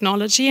robotic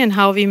technology and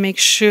how we make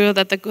sure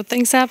that the good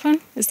things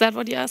happen? Is that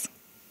what you asked?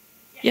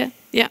 Yeah?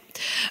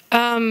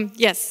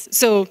 Yes.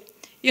 So,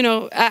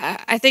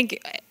 I think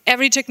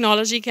every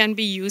technology can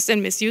be used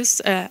and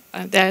misused.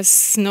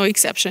 There's no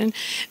exception.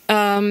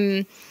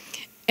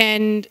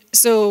 And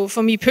so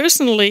for me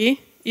personally,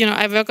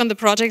 I work on the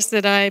projects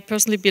that I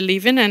personally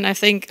believe in and I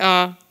think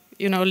are,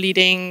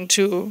 leading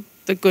to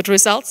the good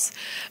results.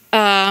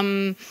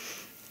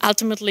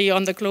 Ultimately,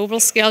 on the global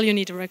scale, you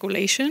need a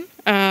regulation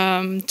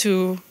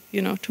to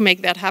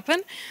make that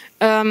happen.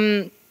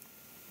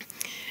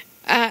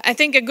 I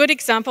think a good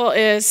example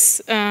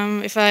is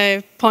if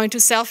I point to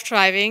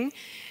self-driving.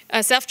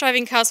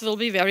 Self-driving cars will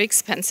be very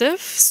expensive.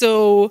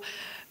 So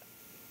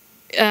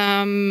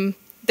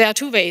there are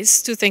two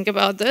ways to think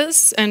about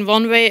this. And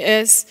one way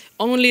is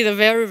only the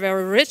very,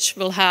 very rich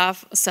will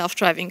have a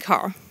self-driving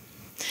car.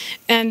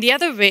 And the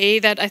other way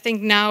that I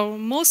think now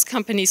most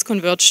companies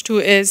converge to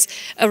is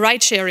a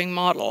ride-sharing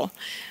model,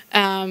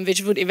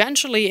 which would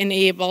eventually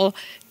enable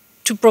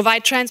to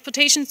provide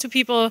transportation to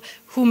people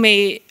who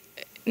may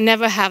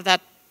never have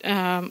that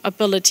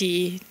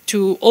ability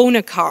to own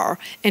a car,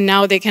 and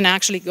now they can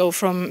actually go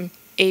from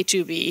A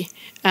to B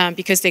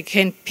because they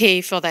can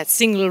pay for that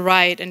single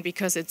ride, and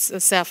because it's a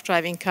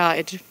self-driving car,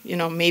 it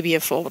may be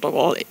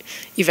affordable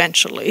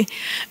eventually.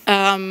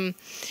 So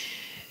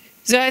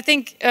I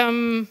think,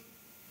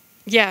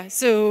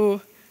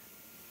 so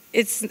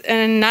it's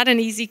not an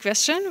easy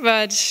question,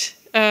 but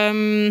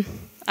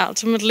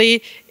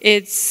ultimately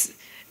it's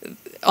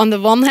on the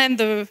one hand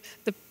the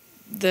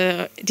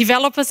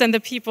developers and the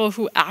people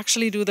who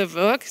actually do the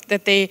work,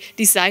 that they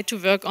decide to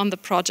work on the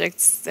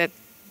projects that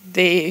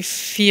they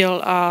feel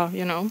are,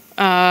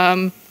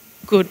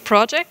 good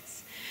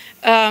projects.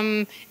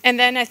 And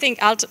then I think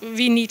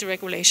we need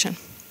regulation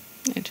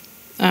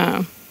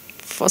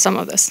for some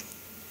of this.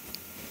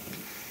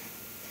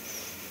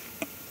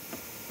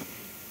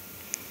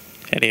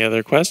 Any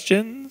other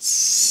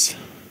questions?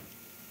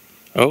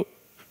 Oh,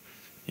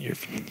 you're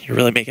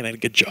really making it a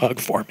good jog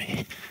for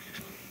me.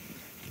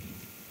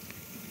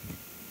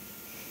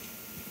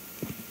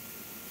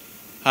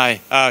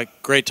 Hi,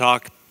 great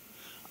talk.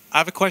 I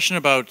have a question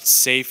about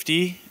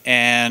safety,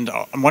 and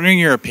I'm wondering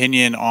your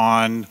opinion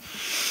on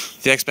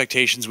the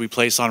expectations we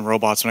place on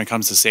robots when it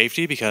comes to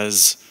safety,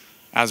 because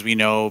as we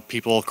know,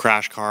 people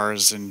crash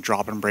cars and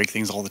drop and break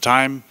things all the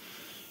time,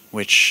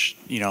 which,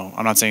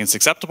 I'm not saying it's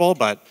acceptable,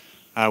 but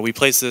we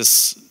place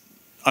this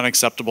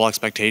unacceptable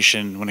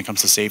expectation when it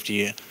comes to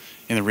safety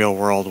in the real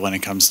world when it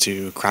comes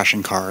to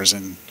crashing cars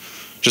and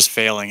just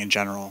failing in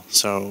general.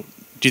 So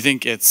do you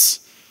think it's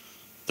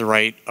the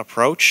right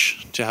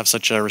approach to have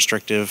such a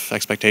restrictive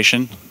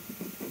expectation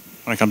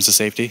when it comes to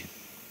safety?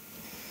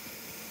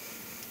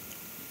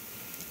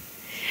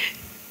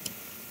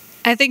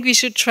 I think we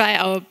should try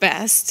our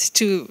best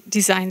to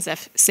design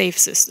safe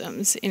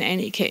systems in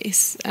any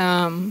case.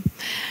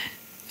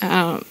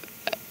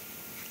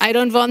 I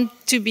don't want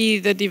to be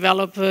the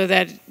developer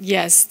that,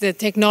 yes, the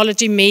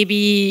technology may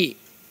be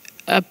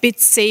a bit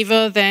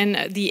safer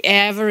than the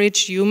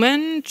average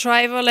human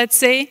driver, let's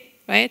say,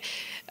 right?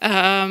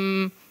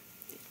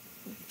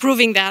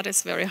 Proving that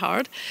is very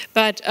hard,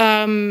 but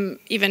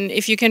even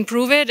if you can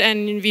prove it,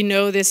 and we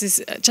know this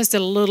is just a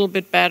little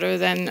bit better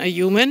than a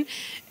human,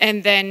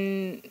 and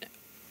then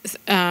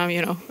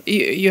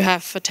you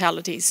have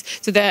fatalities.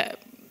 So that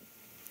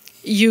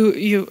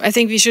I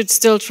think we should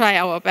still try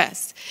our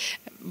best.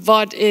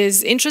 What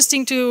is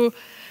interesting to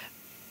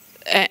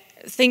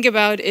think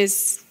about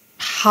is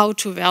how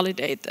to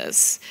validate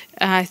this.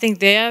 I think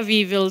there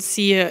we will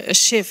see a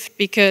shift,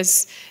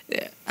 because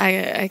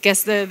I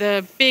guess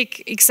the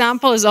big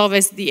example is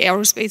always the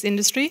aerospace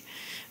industry,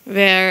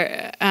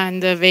 where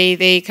and the way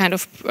they kind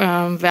of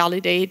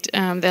validate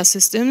their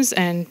systems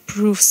and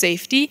prove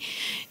safety.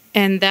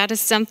 And that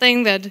is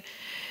something that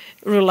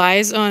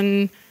relies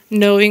on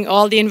knowing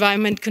all the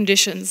environment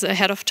conditions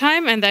ahead of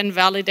time and then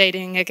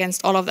validating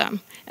against all of them.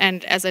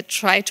 And as I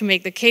try to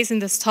make the case in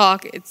this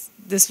talk,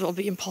 this will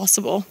be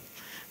impossible.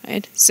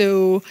 Right?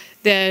 So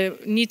there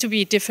need to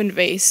be different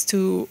ways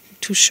to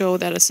show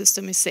that a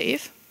system is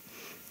safe.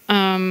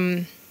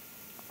 And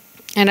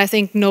I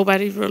think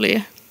nobody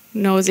really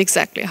knows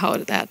exactly how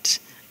that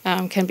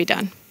can be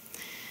done.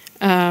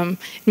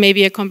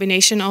 Maybe a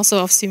combination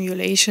also of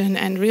simulation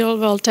and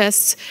real-world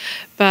tests,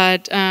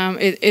 but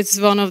it's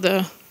one of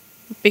the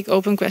big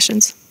open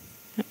questions.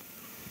 Yeah.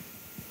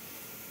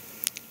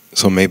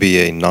 So maybe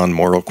a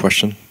non-moral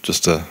question,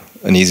 just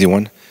an easy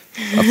one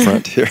up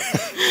front here.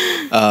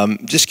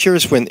 Just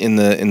curious, when in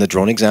the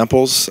drone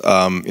examples,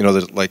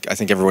 like I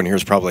think everyone here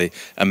is probably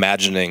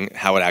imagining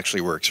how it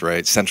actually works,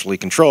 right? Centrally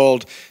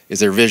controlled. Is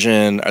there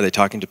vision? Are they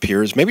talking to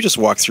peers? Maybe just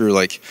walk through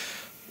like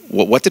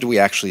what did we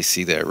actually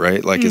see there,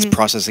 right? Like is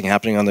processing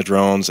happening on the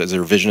drones? Is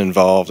there vision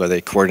involved? Are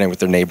they coordinating with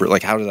their neighbor?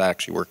 Like how does that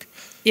actually work?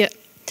 Yeah.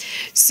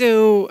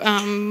 So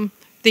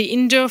the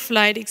indoor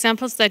flight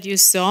examples that you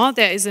saw,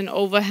 there is an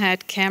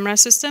overhead camera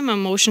system, a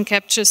motion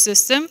capture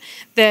system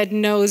that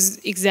knows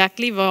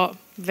exactly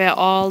where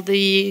all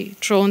the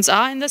drones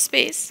are in the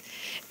space.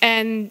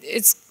 And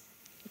it's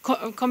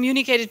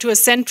communicated to a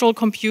central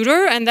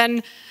computer, and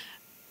then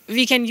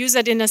we can use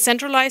it in a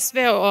centralized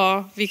way,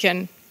 or we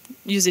can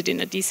use it in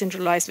a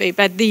decentralized way.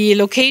 But the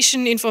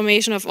location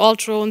information of all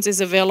drones is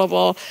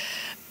available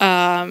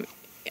in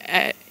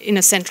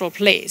a central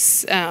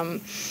place.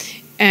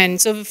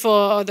 And so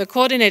for the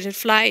coordinated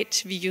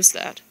flight, we use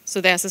that. So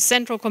there's a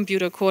central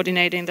computer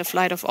coordinating the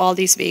flight of all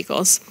these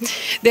vehicles.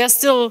 There's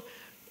still,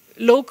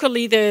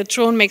 locally, the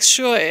drone makes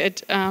sure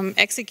it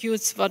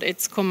executes what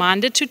it's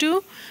commanded to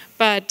do,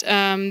 but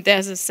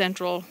there's a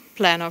central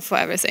planner for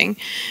everything.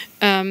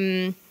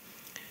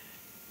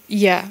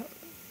 Yeah,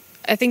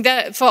 I think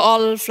that for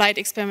all flight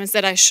experiments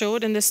that I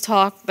showed in this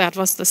talk, that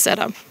was the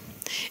setup.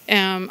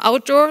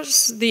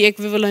 Outdoors, the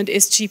equivalent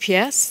is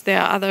GPS. There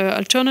are other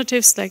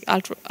alternatives like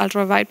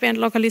ultra-wideband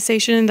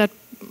localization that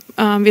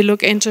we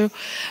look into,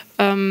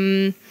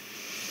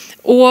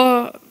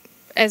 or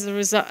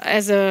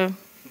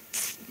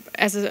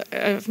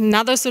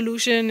another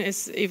solution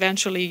is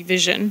eventually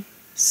vision.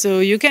 So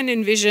you can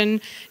envision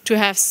to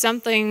have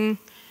something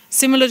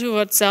similar to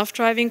what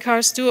self-driving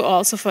cars do,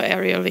 also for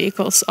aerial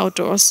vehicles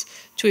outdoors,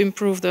 to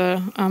improve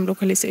the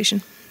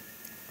localization.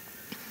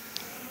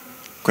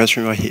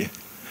 Question right here.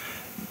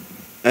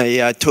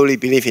 I totally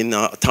believe in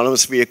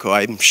autonomous vehicle.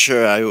 I'm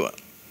sure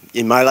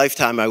in my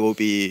lifetime I will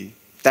be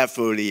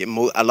definitely,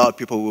 a lot of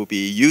people will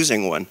be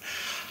using one.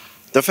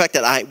 The fact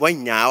that right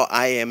now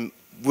I am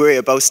worried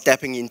about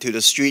stepping into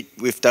the street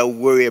without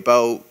worry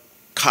about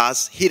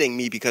cars hitting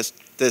me because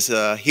there's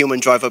a human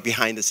driver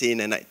behind the scene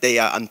and they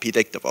are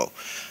unpredictable.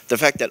 The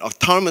fact that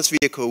autonomous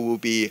vehicle will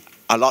be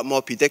a lot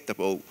more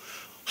predictable,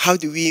 how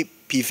do we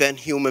prevent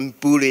human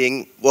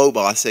bullying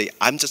robots? Say,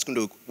 I'm just going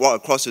to walk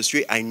across the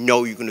street, I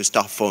know you're going to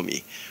stop for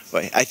me.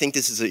 Right? I think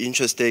this is an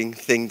interesting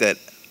thing that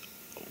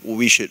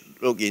we should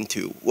look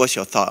into. What's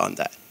your thought on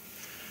that?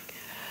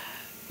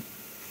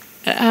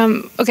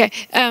 Okay,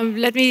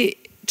 let me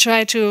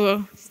try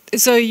to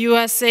So you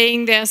are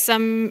saying there are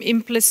some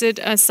implicit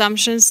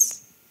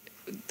assumptions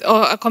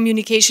or a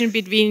communication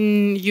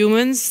between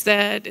humans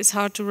that is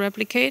hard to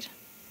replicate?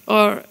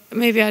 Or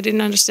maybe I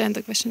didn't understand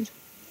the question.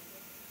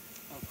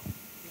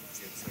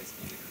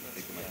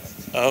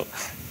 Oh,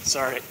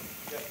 sorry.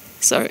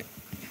 Sorry.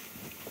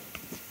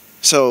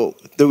 So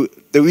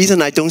the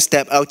reason I don't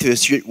step out to the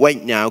street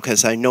right now,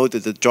 because I know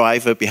that the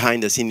driver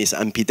behind the scene is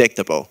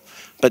unpredictable.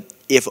 But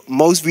if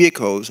most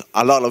vehicles,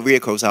 a lot of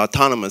vehicles are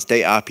autonomous,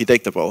 they are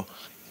predictable.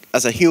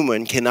 As a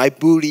human, can I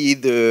bully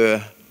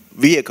the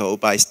vehicle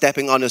by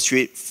stepping on the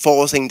street,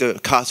 forcing the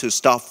car to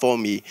stop for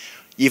me,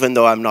 even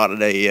though I'm not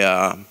at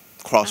a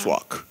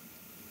crosswalk?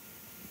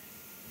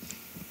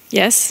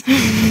 Yes.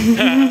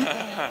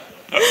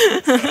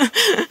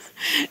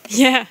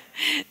 Yeah,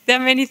 there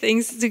are many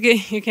things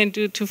you can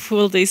do to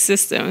fool these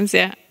systems.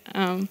 Yeah,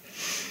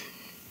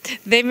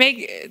 they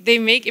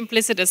make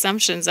implicit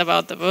assumptions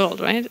about the world,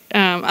 right?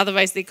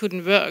 Otherwise, they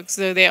couldn't work.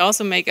 So they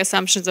also make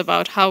assumptions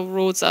about how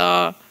roads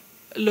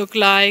look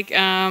like,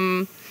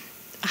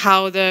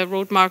 how the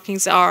road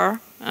markings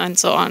are, and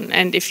so on.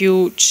 And if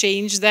you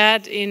change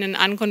that in an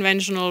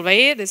unconventional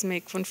way, this may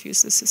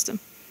confuse the system.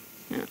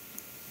 Yeah.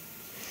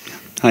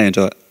 Hi,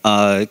 Angela.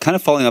 Kind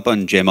of following up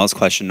on JML's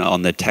question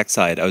on the tech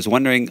side, I was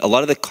wondering, a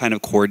lot of the kind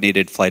of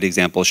coordinated flight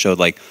examples showed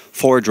like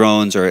 4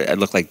 drones, or it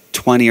looked like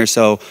 20 or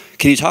so.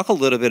 Can you talk a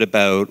little bit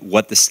about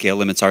what the scale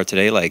limits are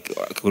today? Like,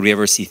 could we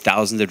ever see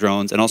thousands of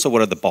drones? And also,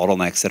 what are the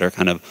bottlenecks that are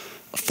kind of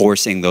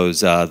forcing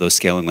those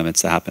scaling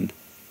limits to happen?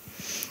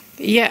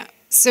 Yeah.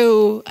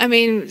 So, I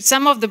mean,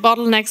 some of the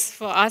bottlenecks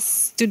for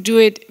us to do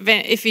it,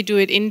 if we do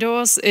it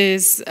indoors,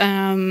 is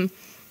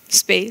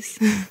space.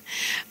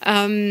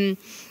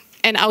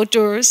 And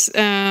outdoors,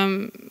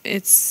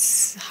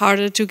 it's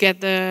harder to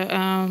get the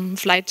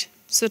flight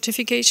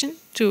certification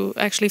to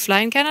actually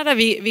fly in Canada.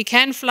 We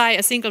can fly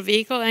a single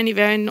vehicle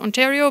anywhere in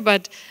Ontario,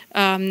 but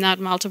not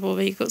multiple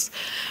vehicles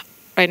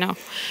right now.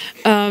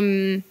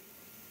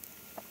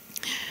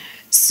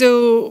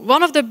 So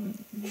one of the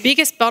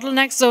biggest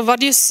bottlenecks, so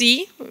what you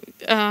see,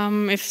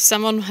 if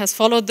someone has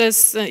followed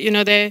this,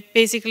 they're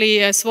basically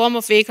a swarm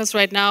of vehicles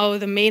right now.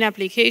 The main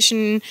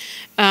application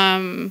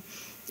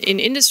in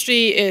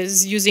industry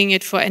is using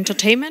it for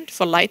entertainment,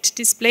 for light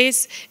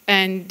displays,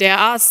 and there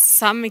are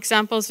some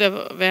examples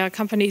where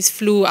companies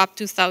flew up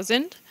to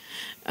 1,000.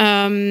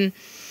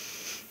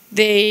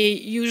 They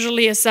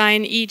usually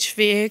assign each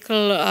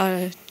vehicle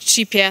a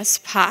GPS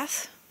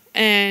path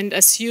and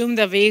assume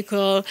the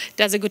vehicle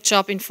does a good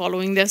job in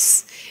following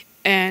this.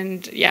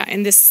 And yeah,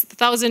 in this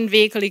 1,000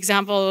 vehicle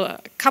example,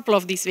 a couple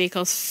of these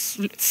vehicles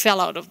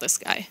fell out of the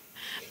sky.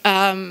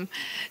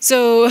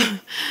 So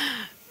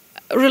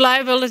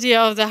reliability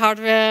of the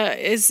hardware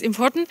is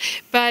important,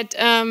 but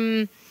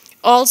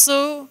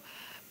also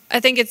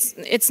I think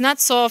it's not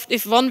solved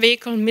if one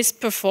vehicle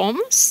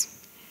misperforms,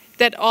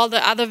 that all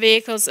the other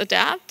vehicles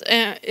adapt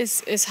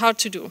is hard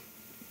to do.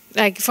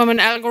 Like from an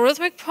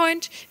algorithmic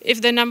point,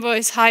 if the number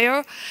is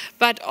higher,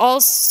 but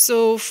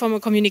also from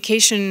a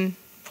communication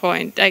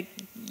point, like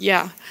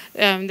there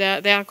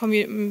are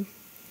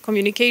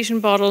communication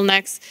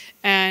bottlenecks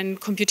and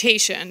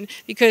computation,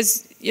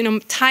 because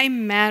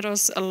time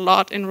matters a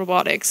lot in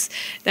robotics.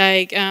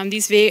 Like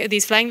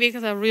these flying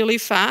vehicles are really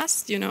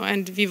fast,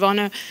 and we want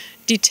to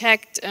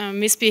detect a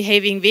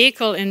misbehaving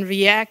vehicle and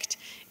react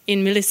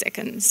in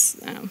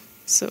milliseconds.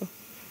 So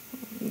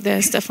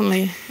there's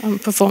definitely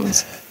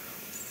performance.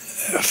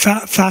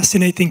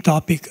 Fascinating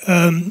topic.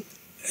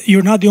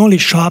 You're not the only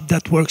shop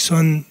that works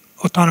on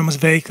autonomous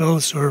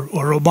vehicles or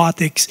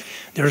robotics.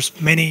 There's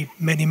many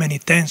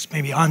tens,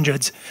 maybe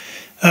hundreds.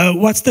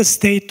 What's the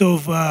state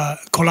of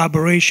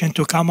collaboration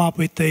to come up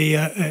with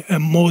a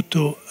mode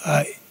to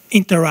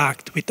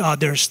interact with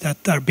others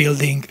that are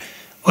building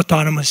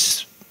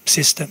autonomous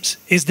systems?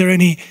 Is there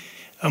any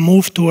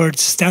move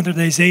towards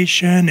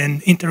standardization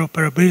and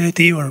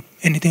interoperability or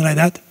anything like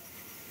that?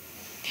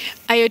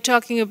 Are you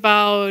talking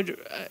about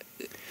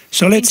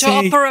so let's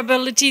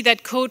interoperability,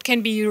 that code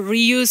can be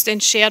reused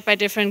and shared by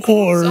different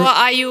groups? Or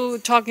are you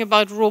talking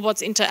about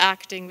robots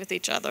interacting with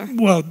each other?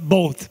 Well,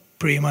 both,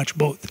 pretty much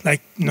both.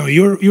 Like,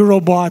 your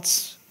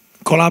robots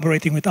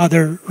collaborating with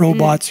other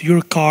robots,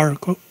 your car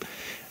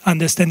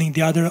understanding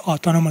the other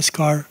autonomous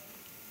car.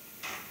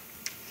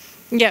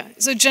 Yeah,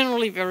 so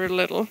generally very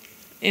little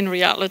in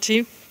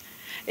reality.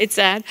 It's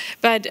sad.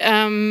 But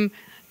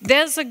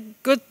there's a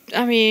good,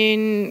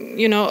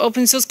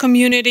 open source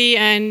community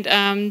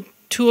and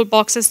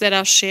toolboxes that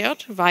are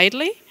shared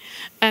widely,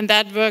 and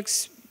that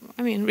works,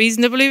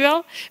 reasonably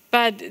well.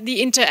 But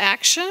the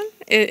interaction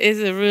is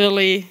a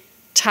really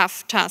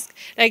tough task.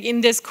 Like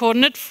in this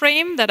coordinate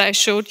frame that I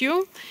showed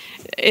you,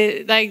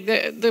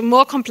 the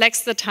more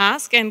complex the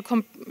task, and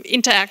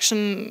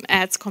interaction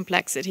adds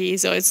complexity.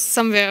 So it's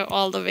somewhere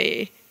all the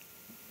way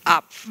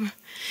up.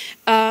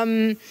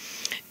 And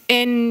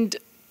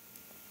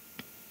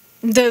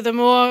the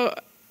more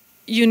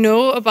you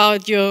know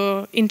about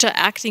your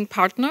interacting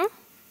partner,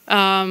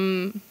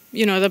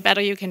 the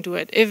better you can do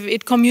it. If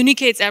it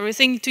communicates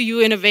everything to you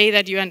in a way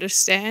that you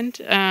understand,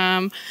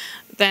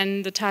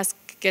 then the task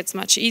gets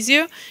much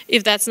easier.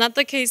 If that's not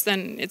the case,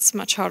 then it's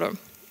much harder.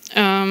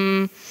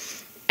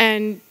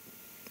 And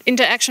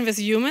interaction with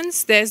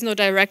humans, there's no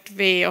direct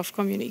way of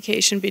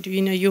communication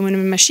between a human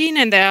and a machine,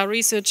 and there are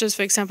researchers,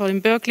 for example, in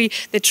Berkeley,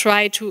 that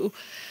try to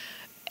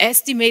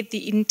estimate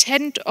the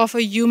intent of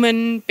a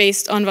human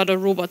based on what a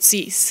robot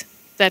sees.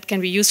 That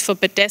can be used for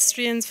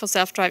pedestrians, for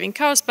self-driving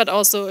cars, but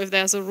also if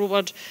there's a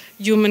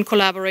robot-human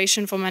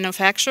collaboration for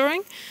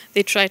manufacturing,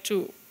 they try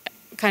to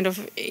kind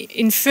of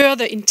infer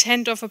the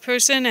intent of a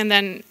person and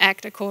then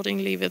act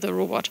accordingly with a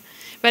robot.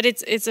 But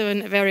it's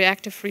a very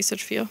active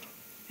research field,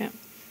 yeah,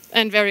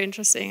 and very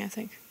interesting, I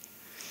think.